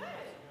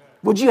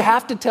 Would you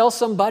have to tell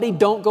somebody,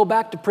 don't go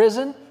back to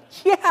prison?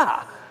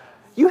 Yeah,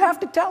 you have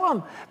to tell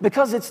them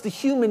because it's the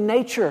human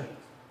nature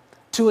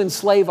to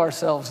enslave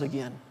ourselves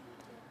again.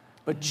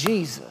 But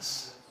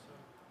Jesus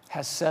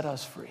has set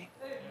us free.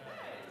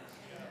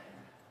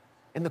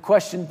 And the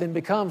question then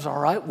becomes, all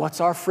right, what's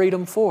our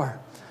freedom for?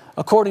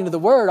 According to the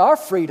Word, our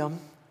freedom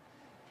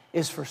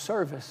is for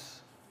service.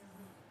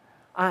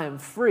 I am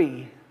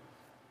free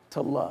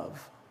to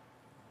love.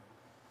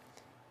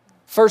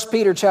 1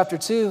 Peter chapter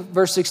 2,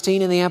 verse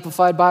 16 in the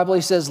Amplified Bible,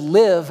 he says,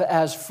 live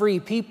as free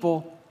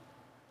people,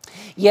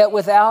 yet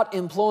without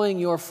employing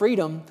your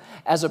freedom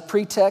as a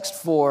pretext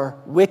for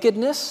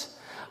wickedness,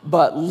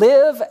 but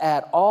live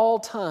at all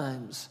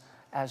times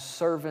as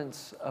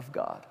servants of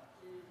God.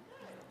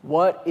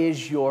 What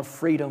is your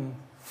freedom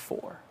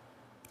for?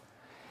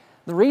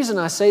 The reason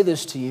I say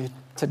this to you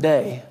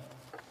today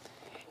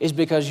is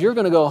because you're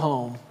going to go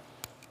home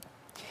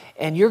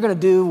and you're going to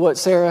do what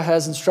Sarah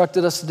has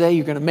instructed us today.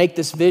 You're going to make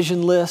this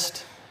vision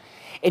list,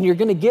 and you're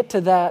going to get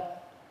to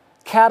that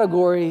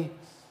category,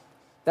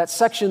 that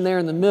section there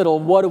in the middle.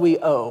 What do we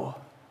owe?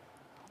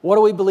 What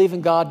do we believe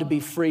in God to be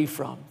free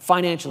from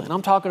financially? And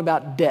I'm talking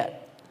about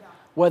debt.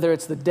 Whether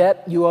it's the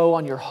debt you owe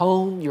on your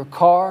home, your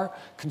car,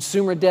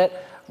 consumer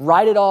debt,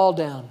 write it all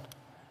down.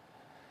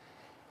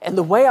 And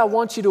the way I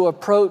want you to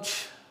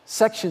approach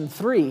section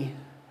 3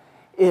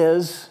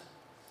 is,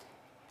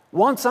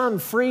 once I'm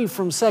free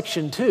from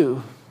section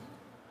 2,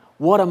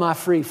 what am I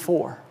free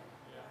for?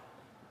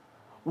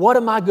 What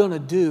am I going to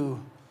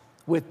do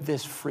with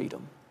this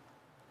freedom?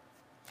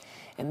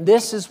 And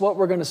this is what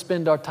we're going to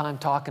spend our time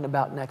talking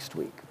about next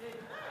week.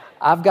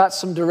 I've got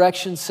some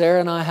direction. Sarah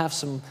and I have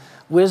some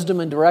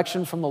wisdom and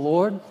direction from the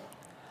Lord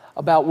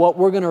about what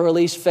we're going to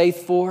release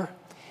faith for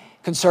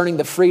concerning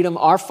the freedom,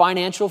 our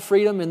financial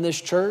freedom in this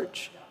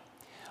church.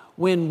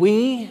 When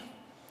we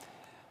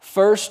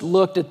first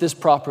looked at this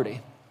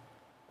property,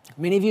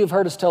 many of you have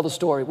heard us tell the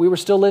story. We were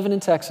still living in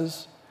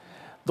Texas.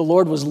 The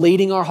Lord was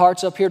leading our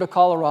hearts up here to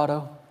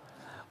Colorado.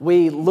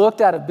 We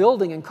looked at a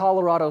building in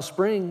Colorado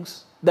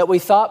Springs that we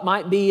thought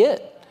might be it.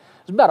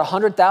 It was about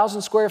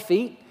 100,000 square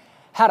feet,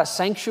 had a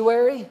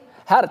sanctuary,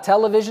 had a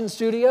television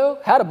studio,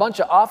 had a bunch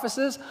of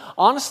offices.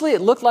 Honestly, it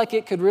looked like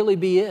it could really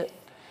be it.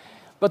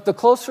 But the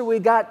closer we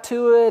got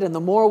to it and the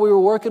more we were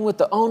working with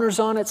the owners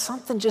on it,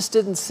 something just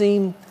didn't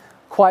seem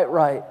quite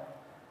right.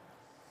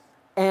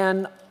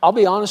 And I'll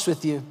be honest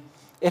with you,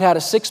 it had a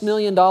 $6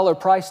 million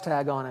price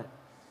tag on it.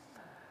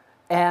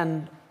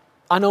 And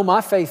I know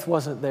my faith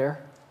wasn't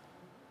there.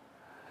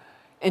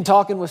 In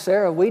talking with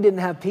Sarah, we didn't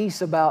have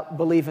peace about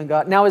believing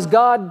God. Now, is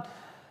God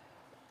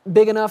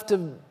big enough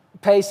to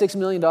pay $6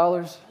 million?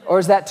 Or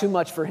is that too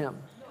much for him?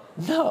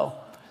 No,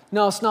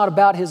 it's not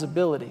about his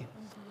ability.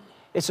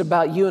 It's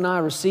about you and I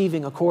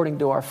receiving according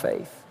to our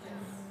faith.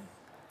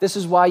 This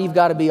is why you've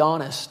got to be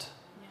honest.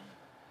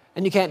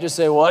 And you can't just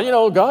say,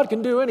 well, God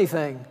can do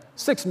anything.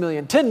 6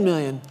 million, 10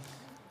 million.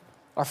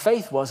 Our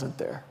faith wasn't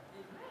there.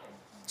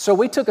 So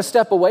we took a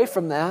step away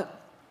from that.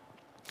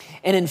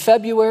 And in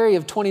February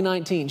of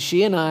 2019,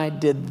 she and I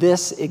did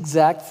this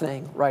exact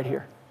thing right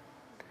here.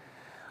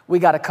 We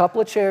got a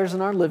couple of chairs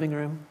in our living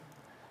room,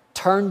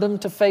 turned them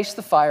to face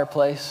the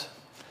fireplace,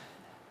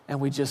 and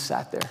we just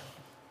sat there.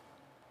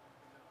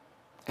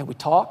 And we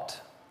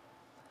talked,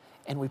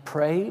 and we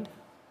prayed,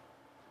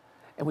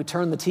 and we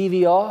turned the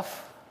TV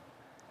off,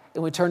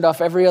 and we turned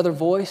off every other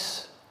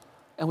voice,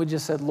 and we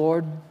just said,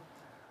 Lord,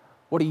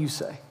 what do you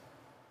say?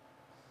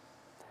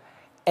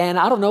 And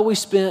I don't know, we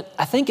spent,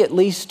 I think, at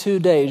least 2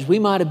 days. We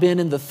might have been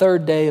in the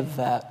third day of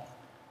that.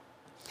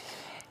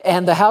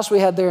 And the house we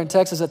had there in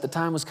Texas at the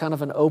time was kind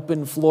of an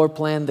open floor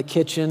plan. The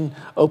kitchen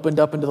opened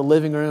up into the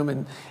living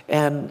room,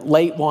 and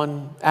late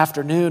one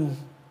afternoon,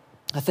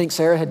 I think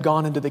Sarah had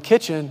gone into the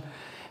kitchen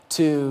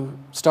to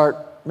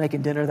start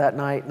making dinner that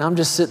night. And I'm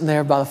just sitting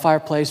there by the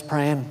fireplace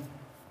praying.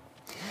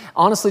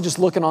 Honestly, just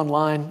looking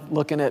online,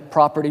 looking at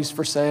properties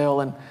for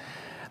sale. And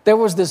there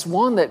was this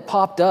one that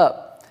popped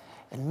up,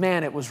 and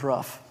man, it was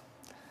rough.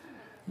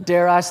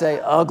 Dare I say,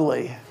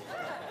 ugly.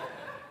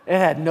 It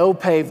had no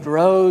paved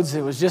roads.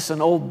 It was just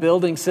an old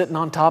building sitting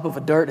on top of a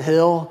dirt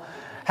hill.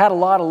 Had a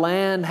lot of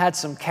land, had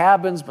some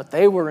cabins, but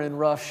they were in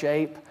rough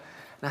shape.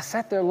 And I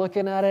sat there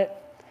looking at it.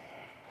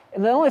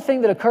 And the only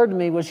thing that occurred to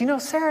me was,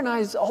 Sarah and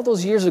I, all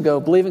those years ago,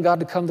 believing God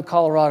to come to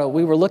Colorado,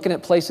 we were looking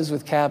at places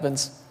with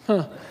cabins.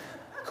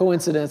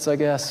 Coincidence, I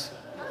guess.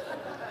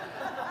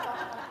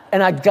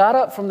 And I got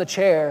up from the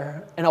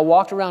chair, and I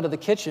walked around to the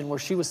kitchen where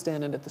she was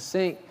standing at the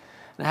sink.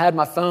 And I had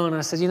my phone, and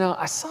I said,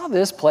 I saw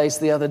this place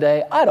the other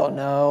day. I don't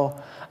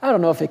know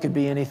if it could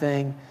be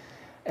anything.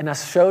 And I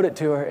showed it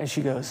to her, and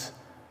she goes,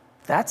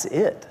 that's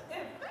it.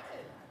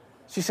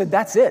 She said,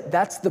 that's it.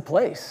 That's the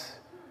place.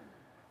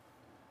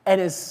 And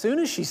as soon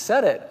as she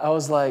said it, I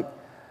was like,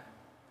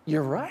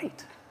 you're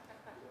right.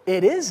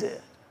 It is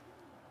it.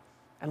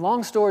 And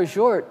long story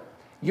short,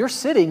 you're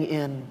sitting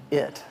in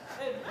it.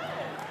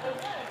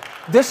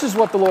 This is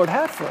what the Lord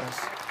had for us.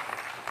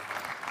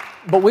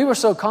 But we were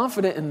so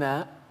confident in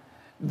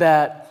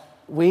that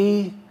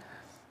we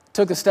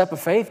took a step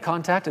of faith,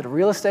 contacted a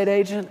real estate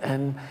agent,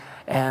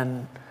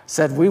 and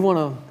said, we want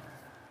to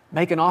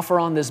make an offer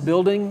on this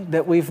building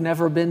that we've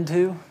never been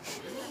to,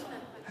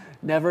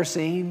 never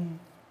seen,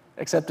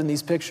 except in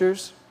these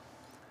pictures.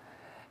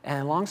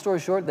 And long story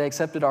short, they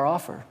accepted our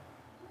offer.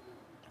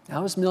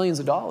 That was millions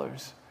of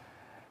dollars.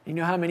 You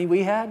know how many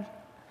we had?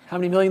 How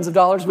many millions of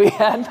dollars we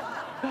had?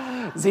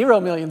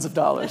 $0 million.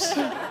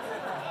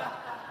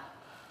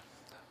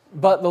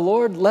 But the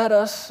Lord led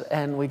us,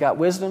 and we got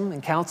wisdom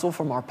and counsel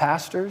from our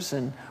pastors,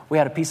 and we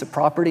had a piece of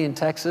property in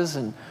Texas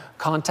and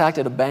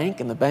contacted a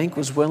bank, and the bank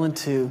was willing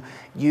to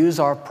use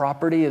our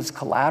property as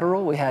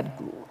collateral. We had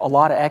a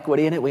lot of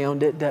equity in it. We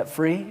owned it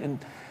debt-free,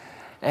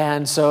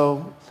 and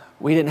so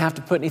we didn't have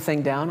to put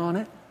anything down on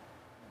it,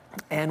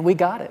 and we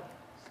got it.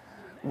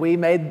 We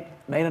made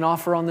an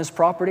offer on this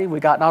property. We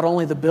got not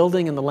only the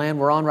building and the land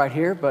we're on right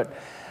here, but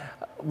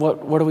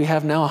what do we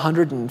have now?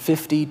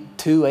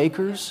 152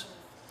 acres.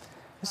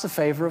 It's the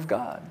favor of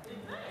God.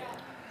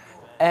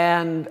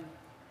 And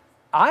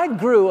I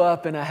grew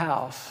up in a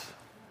house,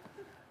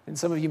 and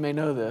some of you may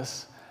know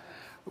this.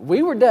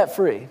 We were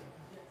debt-free,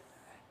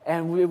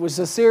 and it was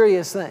a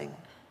serious thing.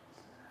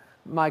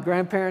 My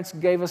grandparents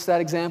gave us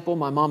that example.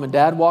 My mom and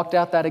dad walked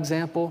out that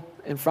example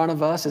in front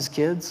of us as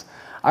kids.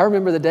 I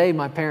remember the day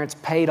my parents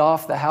paid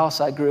off the house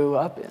I grew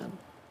up in.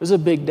 It was a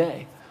big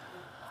day.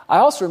 I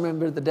also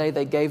remember the day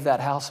they gave that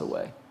house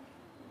away,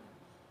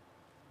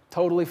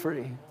 totally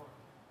free,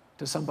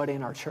 to somebody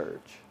in our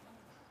church.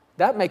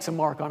 That makes a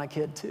mark on a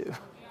kid too.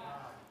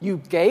 You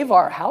gave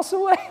our house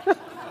away?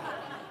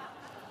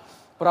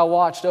 But I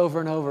watched over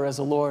and over as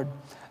the Lord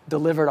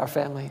delivered our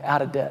family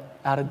out of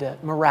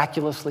debt,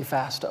 miraculously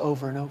fast,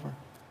 over and over.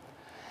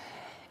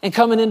 And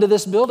coming into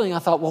this building, I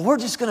thought, well, we're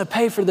just going to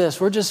pay for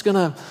this. We're just going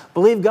to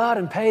believe God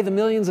and pay the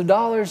millions of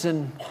dollars.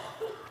 And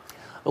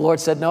the Lord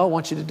said, no, I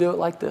want you to do it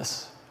like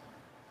this.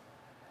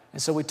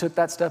 And so we took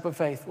that step of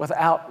faith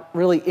without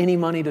really any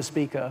money to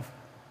speak of,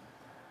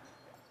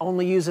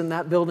 only using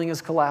that building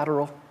as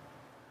collateral.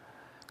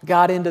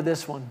 Got into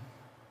this one.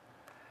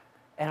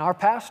 And our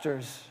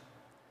pastors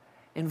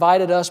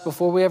invited us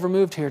before we ever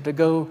moved here to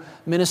go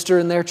minister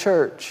in their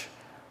church,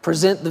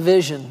 present the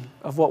vision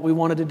of what we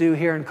wanted to do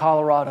here in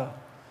Colorado.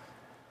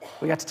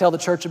 We got to tell the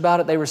church about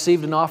it. They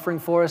received an offering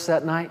for us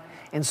that night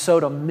and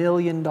sowed $1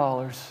 million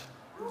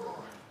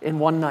in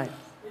one night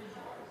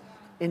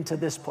into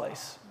this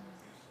place.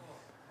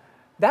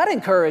 That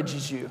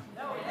encourages you.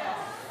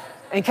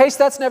 In case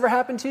that's never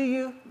happened to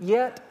you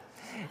yet,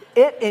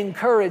 it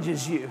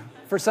encourages you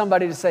for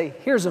somebody to say,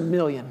 here's $1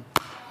 million.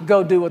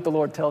 Go do what the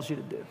Lord tells you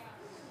to do.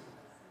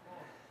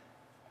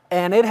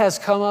 And it has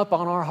come up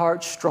on our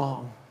hearts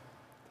strong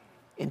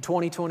in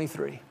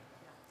 2023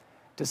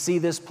 to see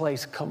this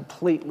place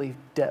completely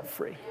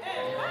debt-free.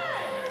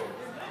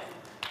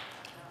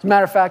 As a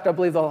matter of fact, I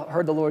believe I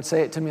heard the Lord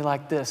say it to me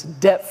like this,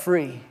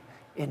 debt-free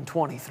in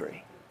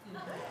 23.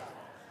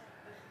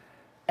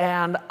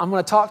 And I'm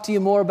going to talk to you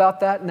more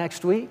about that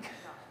next week.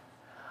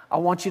 I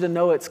want you to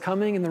know it's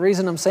coming. And the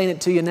reason I'm saying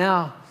it to you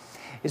now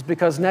is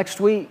because next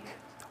week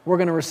we're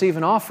going to receive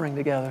an offering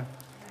together.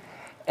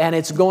 And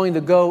it's going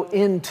to go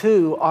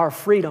into our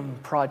Freedom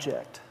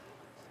Project.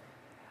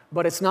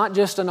 But it's not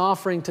just an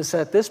offering to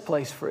set this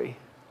place free.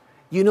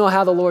 You know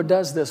how the Lord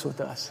does this with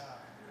us.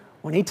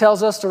 When He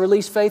tells us to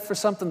release faith for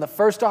something, the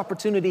first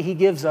opportunity He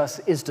gives us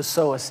is to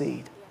sow a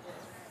seed.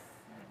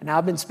 And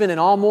I've been spending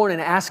all morning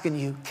asking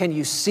you, can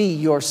you see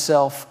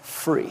yourself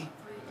free?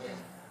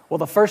 Well,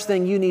 the first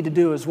thing you need to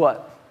do is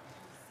what?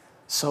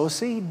 Sow a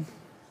seed.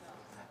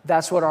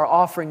 That's what our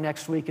offering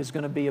next week is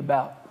going to be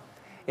about.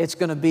 It's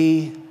going to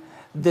be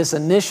this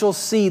initial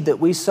seed that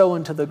we sow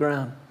into the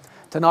ground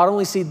to not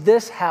only see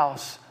this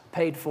house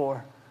paid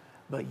for,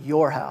 but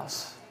your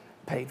house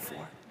paid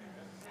for.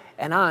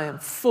 And I am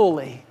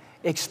fully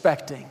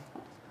expecting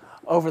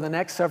over the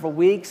next several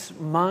weeks,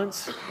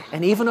 months,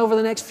 and even over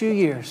the next few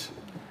years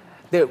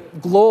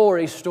that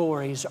glory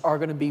stories are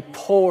going to be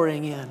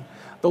pouring in.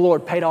 The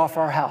Lord paid off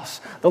our house.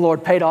 The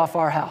Lord paid off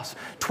our house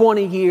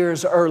 20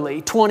 years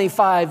early,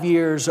 25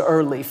 years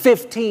early,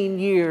 15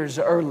 years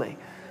early.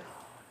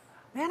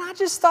 Man, I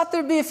just thought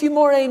there'd be a few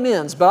more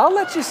amens, but I'll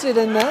let you sit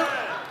in there.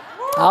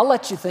 I'll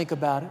let you think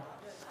about it.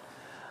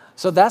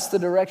 So that's the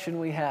direction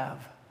we have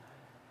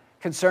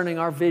concerning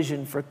our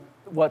vision for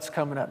what's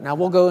coming up. Now,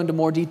 we'll go into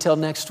more detail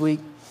next week,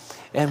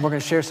 and we're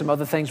going to share some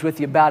other things with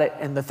you about it.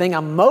 And the thing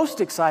I'm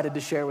most excited to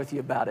share with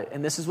you about it,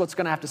 and this is what's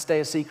going to have to stay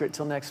a secret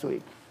till next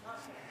week,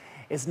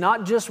 it's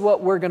not just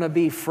what we're going to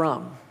be free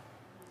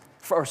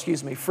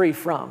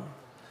from,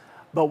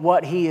 but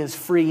what He is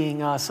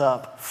freeing us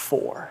up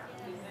for.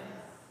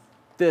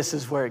 This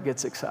is where it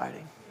gets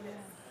exciting.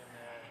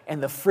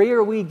 And the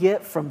freer we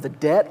get from the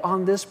debt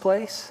on this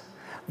place,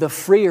 the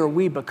freer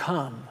we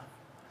become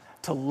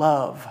to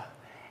love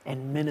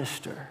and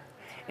minister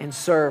and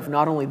serve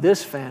not only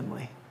this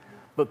family,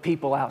 but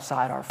people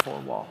outside our four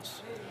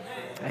walls.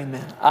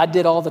 Amen. I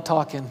did all the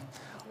talking.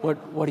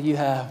 What do you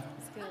have?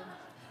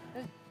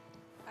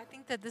 I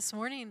think that this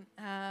morning,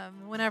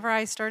 whenever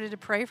I started to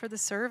pray for the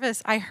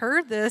service, I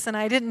heard this, and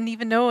I didn't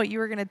even know what you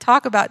were going to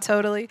talk about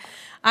totally.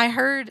 I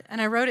heard,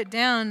 and I wrote it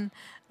down,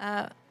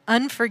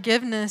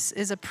 unforgiveness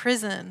is a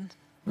prison.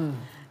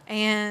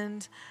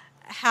 And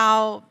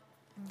how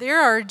there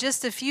are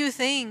just a few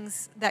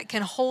things that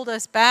can hold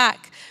us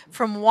back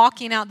from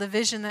walking out the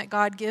vision that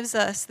God gives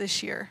us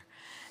this year.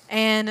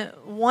 And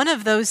one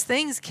of those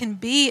things can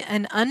be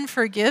an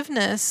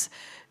unforgiveness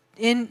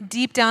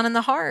deep down in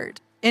the heart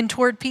and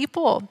toward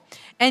people.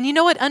 And you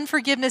know what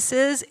unforgiveness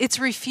is? It's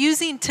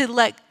refusing to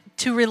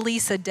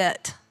release a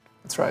debt.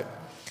 That's right.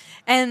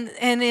 And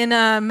in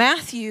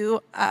Matthew,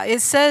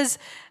 it says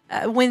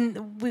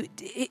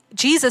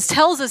Jesus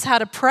tells us how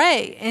to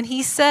pray, and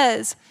he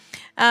says,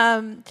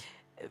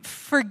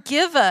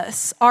 forgive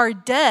us our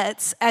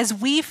debts as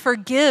we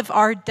forgive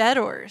our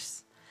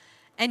debtors.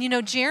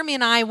 And Jeremy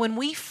and I, when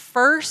we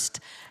first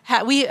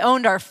we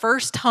owned our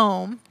first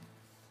home,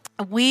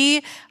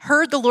 we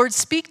heard the Lord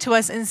speak to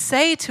us and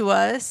say to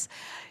us,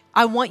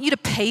 I want you to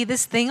pay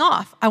this thing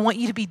off. I want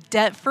you to be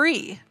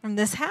debt-free from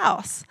this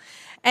house.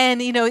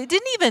 And, it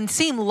didn't even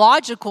seem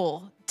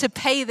logical to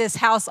pay this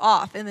house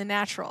off in the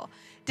natural.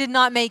 Did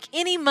not make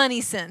any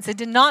money sense. It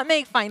did not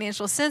make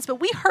financial sense,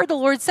 but we heard the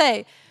Lord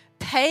say,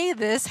 pay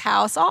this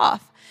house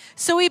off.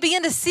 So we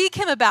began to seek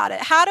him about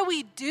it. How do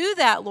we do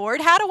that,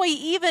 Lord? How do we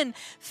even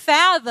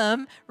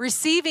fathom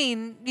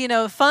receiving,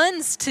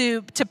 funds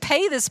to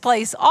pay this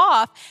place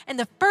off? And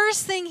the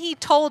first thing he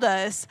told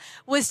us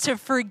was to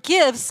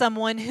forgive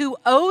someone who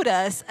owed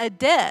us a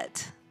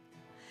debt.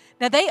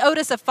 Now, they owed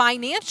us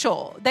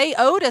they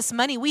owed us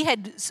money. We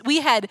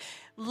had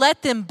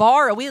let them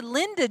borrow. We had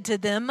lended to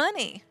them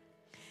money.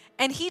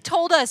 And he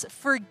told us,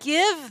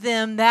 forgive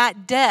them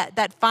that debt,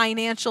 that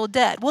financial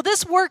debt. Well,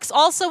 this works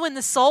also in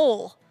the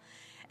soul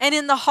and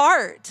in the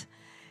heart,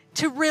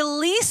 to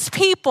release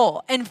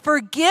people and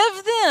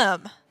forgive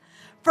them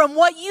from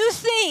what you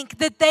think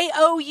that they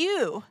owe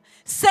you.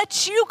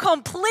 Sets you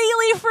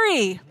completely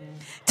free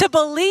to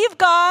believe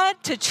God,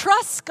 to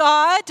trust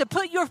God, to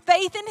put your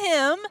faith in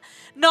him,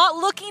 not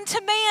looking to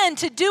man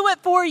to do it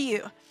for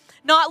you,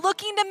 not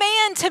looking to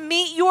man to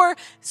meet your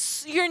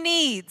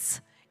needs,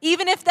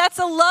 even if that's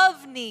a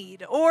love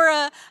need or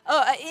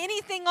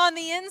anything on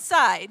the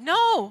inside.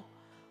 No,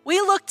 we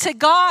look to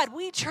God.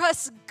 We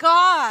trust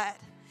God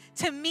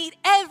to meet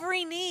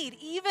every need,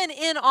 even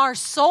in our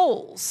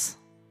souls.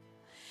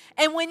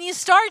 And when you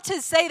start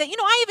to say that,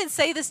 I even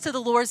say this to the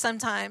Lord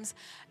sometimes,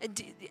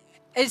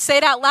 and say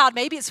it out loud,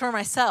 maybe it's for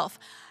myself.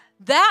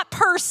 That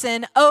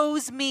person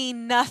owes me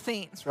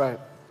nothing. That's right.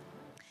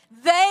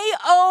 They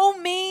owe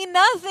me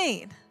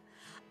nothing.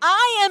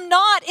 I am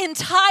not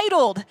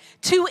entitled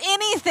to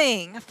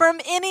anything from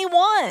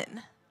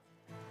anyone.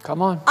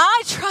 Come on.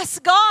 I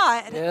trust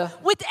God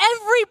with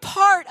every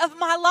part of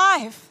my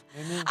life.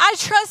 Amen. I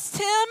trust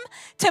him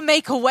to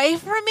make a way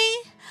for me.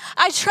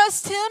 I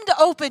trust him to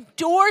open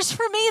doors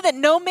for me that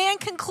no man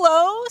can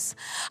close.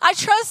 I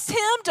trust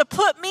him to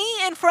put me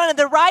in front of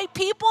the right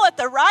people at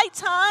the right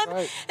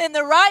time, in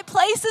the right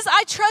places.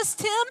 I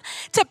trust him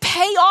to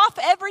pay off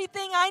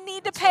everything I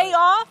need to pay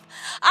off.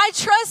 I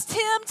trust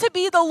him to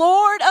be the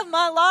Lord of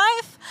my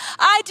life.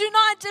 I do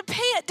not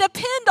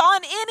depend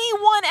on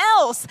anyone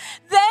else.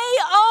 They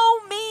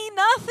owe me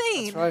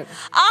nothing. That's right.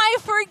 I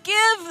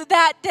forgive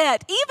that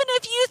debt. Even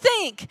if you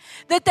think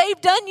that they've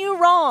done you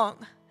wrong,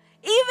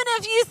 even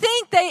if you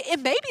think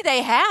maybe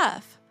they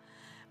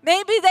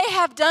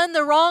have done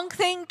the wrong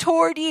thing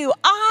toward you,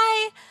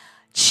 I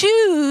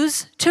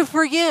choose to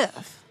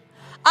forgive.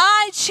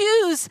 I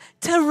choose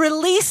to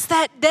release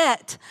that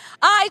debt.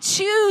 I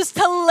choose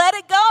to let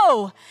it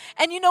go.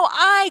 And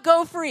I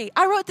go free.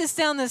 I wrote this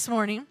down this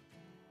morning.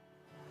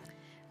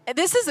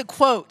 This is a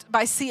quote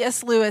by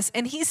C.S. Lewis,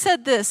 and he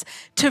said this: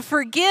 to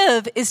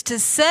forgive is to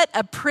set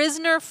a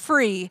prisoner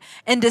free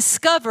and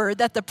discover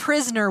that the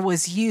prisoner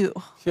was you.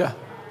 Yeah.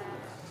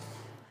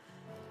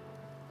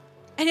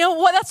 And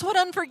what? That's what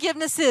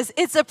unforgiveness is.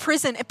 It's a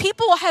prison.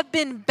 People have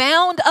been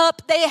bound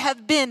up. They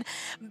have been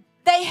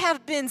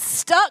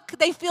stuck.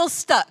 They feel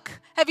stuck.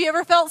 Have you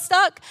ever felt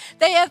stuck?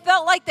 They have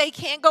felt like they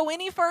can't go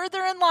any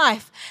further in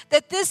life,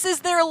 that this is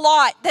their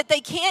lot, that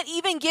they can't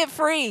even get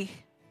free.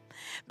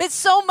 But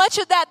so much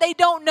of that they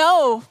don't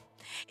know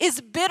is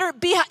bitter.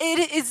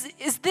 It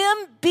is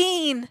them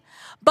being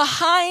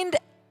behind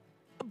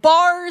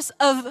bars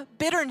of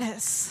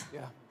bitterness.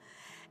 Yeah.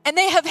 And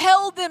they have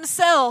held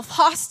themselves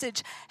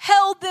hostage,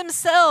 held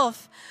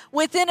themselves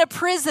within a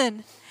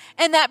prison.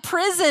 And that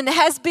prison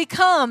has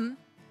become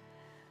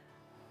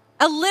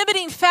a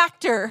limiting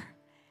factor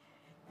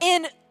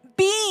in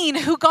being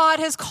who God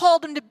has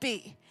called them to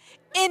be,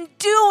 in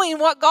doing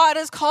what God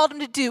has called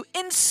them to do,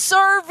 in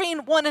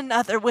serving one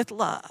another with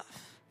love.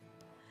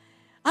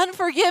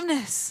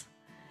 Unforgiveness,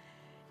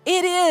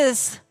 it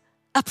is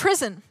a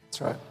prison.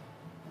 That's right.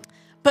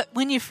 But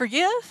when you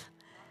forgive,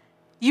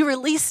 you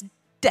release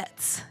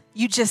debts.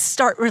 You just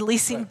start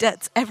releasing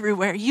debts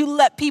everywhere. You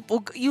let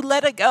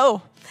it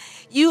go.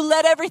 You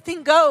let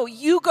everything go.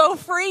 You go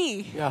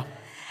free. Yeah.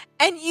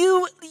 And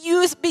you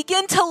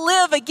begin to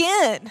live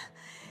again.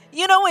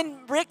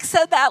 When Rick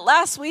said that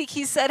last week,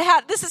 he said,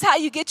 this is how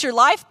you get your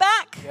life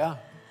back. Yeah.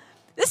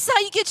 This is how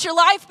you get your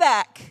life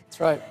back. That's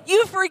right.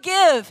 You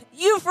forgive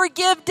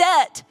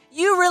debt.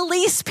 You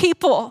release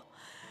people.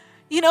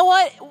 You know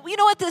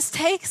what this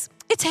takes?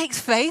 It takes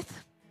faith.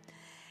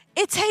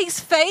 It takes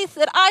faith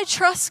that I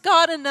trust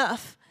God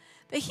enough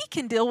that he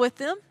can deal with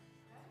them,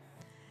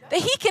 that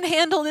he can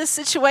handle this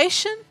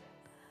situation.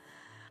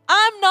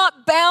 I'm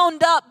not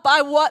bound up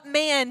by what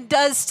man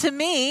does to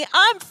me.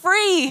 I'm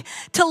free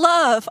to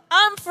love.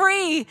 I'm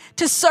free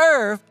to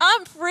serve.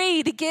 I'm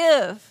free to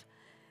give.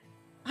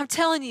 I'm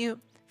telling you,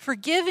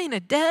 forgiving a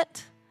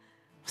debt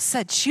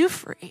sets you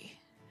free,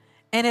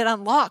 and it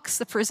unlocks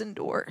the prison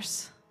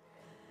doors.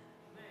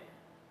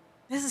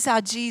 This is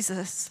how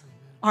Jesus,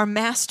 our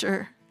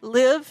master,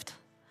 lived.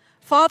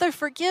 Father,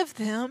 forgive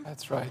them.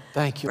 That's right.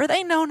 Thank you. For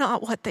they know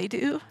not what they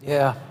do.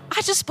 Yeah.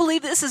 I just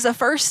believe this is a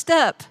first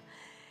step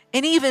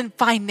in even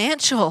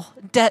financial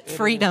debt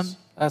freedom.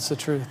 That's the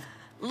truth.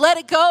 Let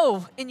it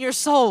go in your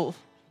soul.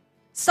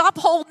 Stop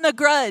holding a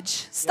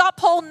grudge. Stop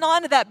holding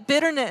on to that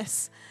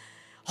bitterness.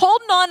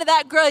 Holding on to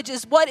that grudge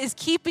is what is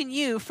keeping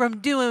you from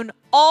doing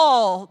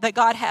all that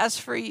God has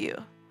for you.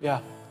 Yeah.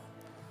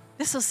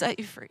 This will set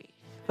you free.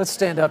 Let's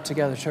stand up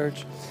together,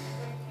 church.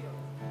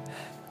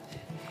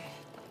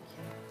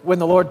 When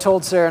the Lord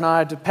told Sarah and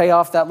I to pay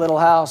off that little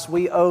house,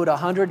 we owed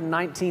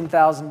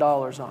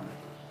 $119,000 on it.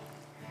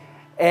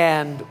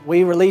 And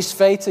we released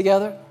faith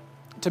together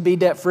to be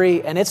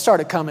debt-free, and it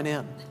started coming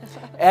in.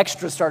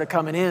 Extra started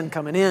coming in.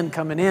 Called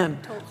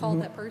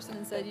that person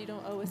and said, you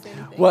don't owe us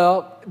anything.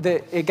 Well,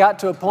 it got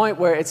to a point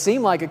where it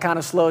seemed like it kind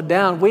of slowed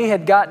down. We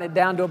had gotten it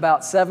down to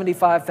about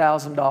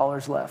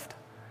 $75,000 left.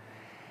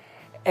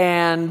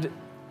 And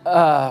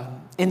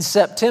in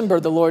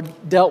September, the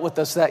Lord dealt with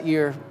us that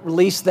year,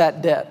 released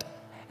that debt.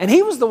 And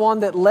He was the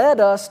one that led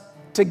us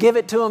to give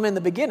it to Him in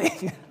the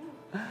beginning.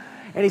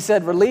 And He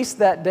said, release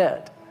that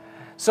debt.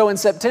 So in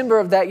September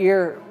of that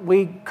year,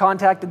 we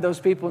contacted those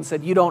people and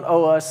said, you don't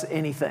owe us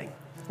anything.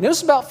 And it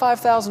was about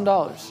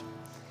 $5,000.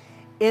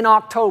 In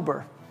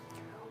October,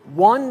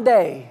 one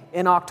day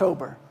in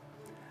October,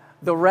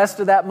 the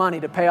rest of that money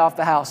to pay off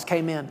the house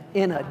came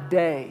in a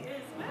day.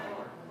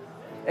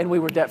 And we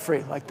were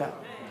debt-free like that,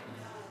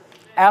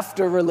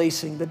 after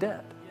releasing the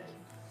debt.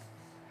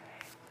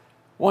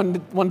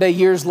 One day,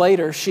 years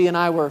later, she and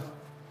I were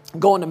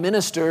going to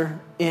minister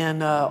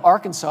in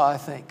Arkansas, I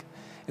think.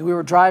 And we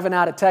were driving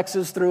out of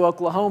Texas through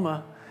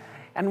Oklahoma.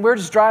 And we're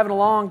just driving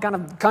along kind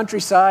of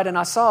countryside, and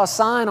I saw a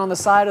sign on the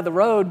side of the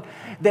road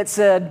that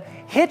said,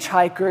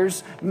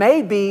 hitchhikers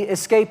may be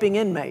escaping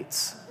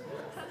inmates.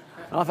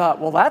 And I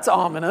thought, well, that's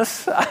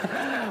ominous.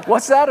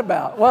 What's that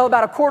about? Well,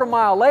 about a quarter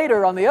mile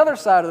later on the other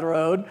side of the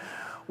road,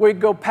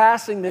 we'd go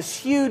passing this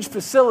huge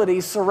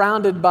facility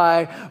surrounded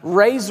by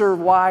razor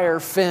wire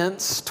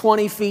fence,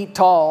 20 feet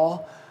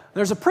tall.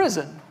 There's a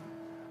prison.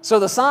 So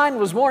the sign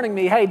was warning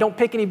me, hey, don't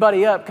pick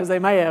anybody up because they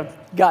may have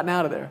gotten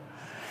out of there.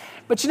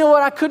 But you know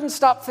what? I couldn't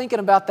stop thinking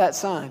about that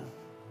sign.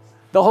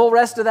 The whole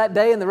rest of that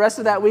day and the rest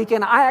of that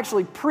weekend, I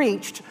actually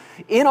preached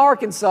in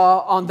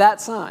Arkansas on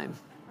that sign.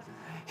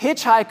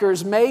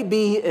 Hitchhikers may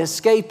be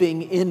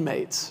escaping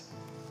inmates.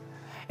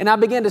 And I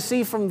began to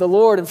see from the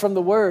Lord and from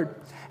the Word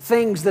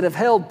things that have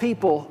held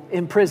people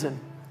in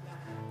prison.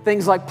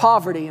 Things like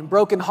poverty and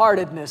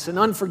brokenheartedness and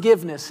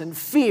unforgiveness and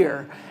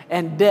fear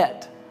and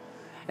debt.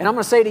 And I'm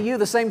going to say to you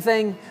the same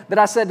thing that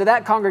I said to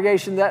that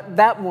congregation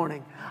that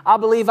morning. I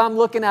believe I'm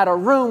looking at a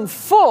room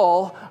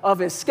full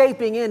of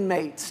escaping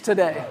inmates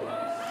today.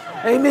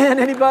 Amen,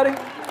 anybody?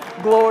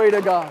 Glory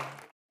to God.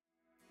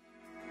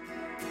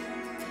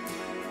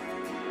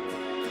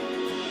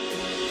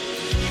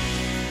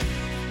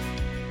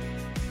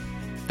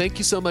 Thank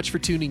you so much for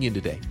tuning in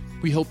today.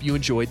 We hope you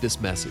enjoyed this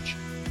message.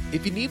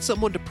 If you need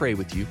someone to pray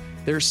with you,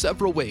 there are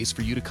several ways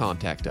for you to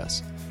contact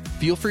us.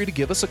 Feel free to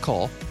give us a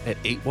call at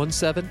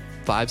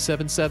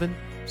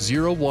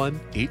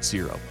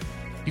 817-577-0180.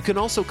 You can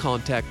also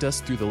contact us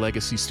through the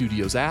Legacy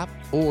Studios app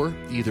or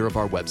either of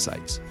our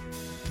websites.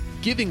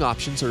 Giving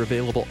options are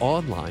available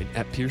online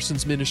at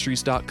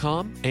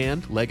pearsonsministries.com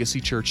and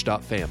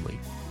legacychurch.family.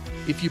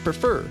 If you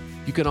prefer,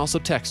 you can also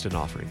text an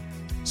offering.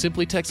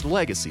 Simply text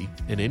Legacy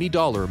and any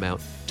dollar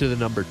amount to the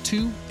number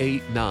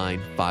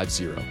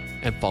 28950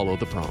 and follow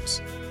the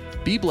prompts.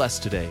 Be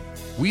blessed today.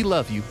 We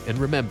love you, and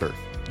remember,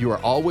 you are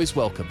always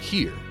welcome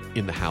here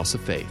in the House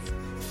of Faith.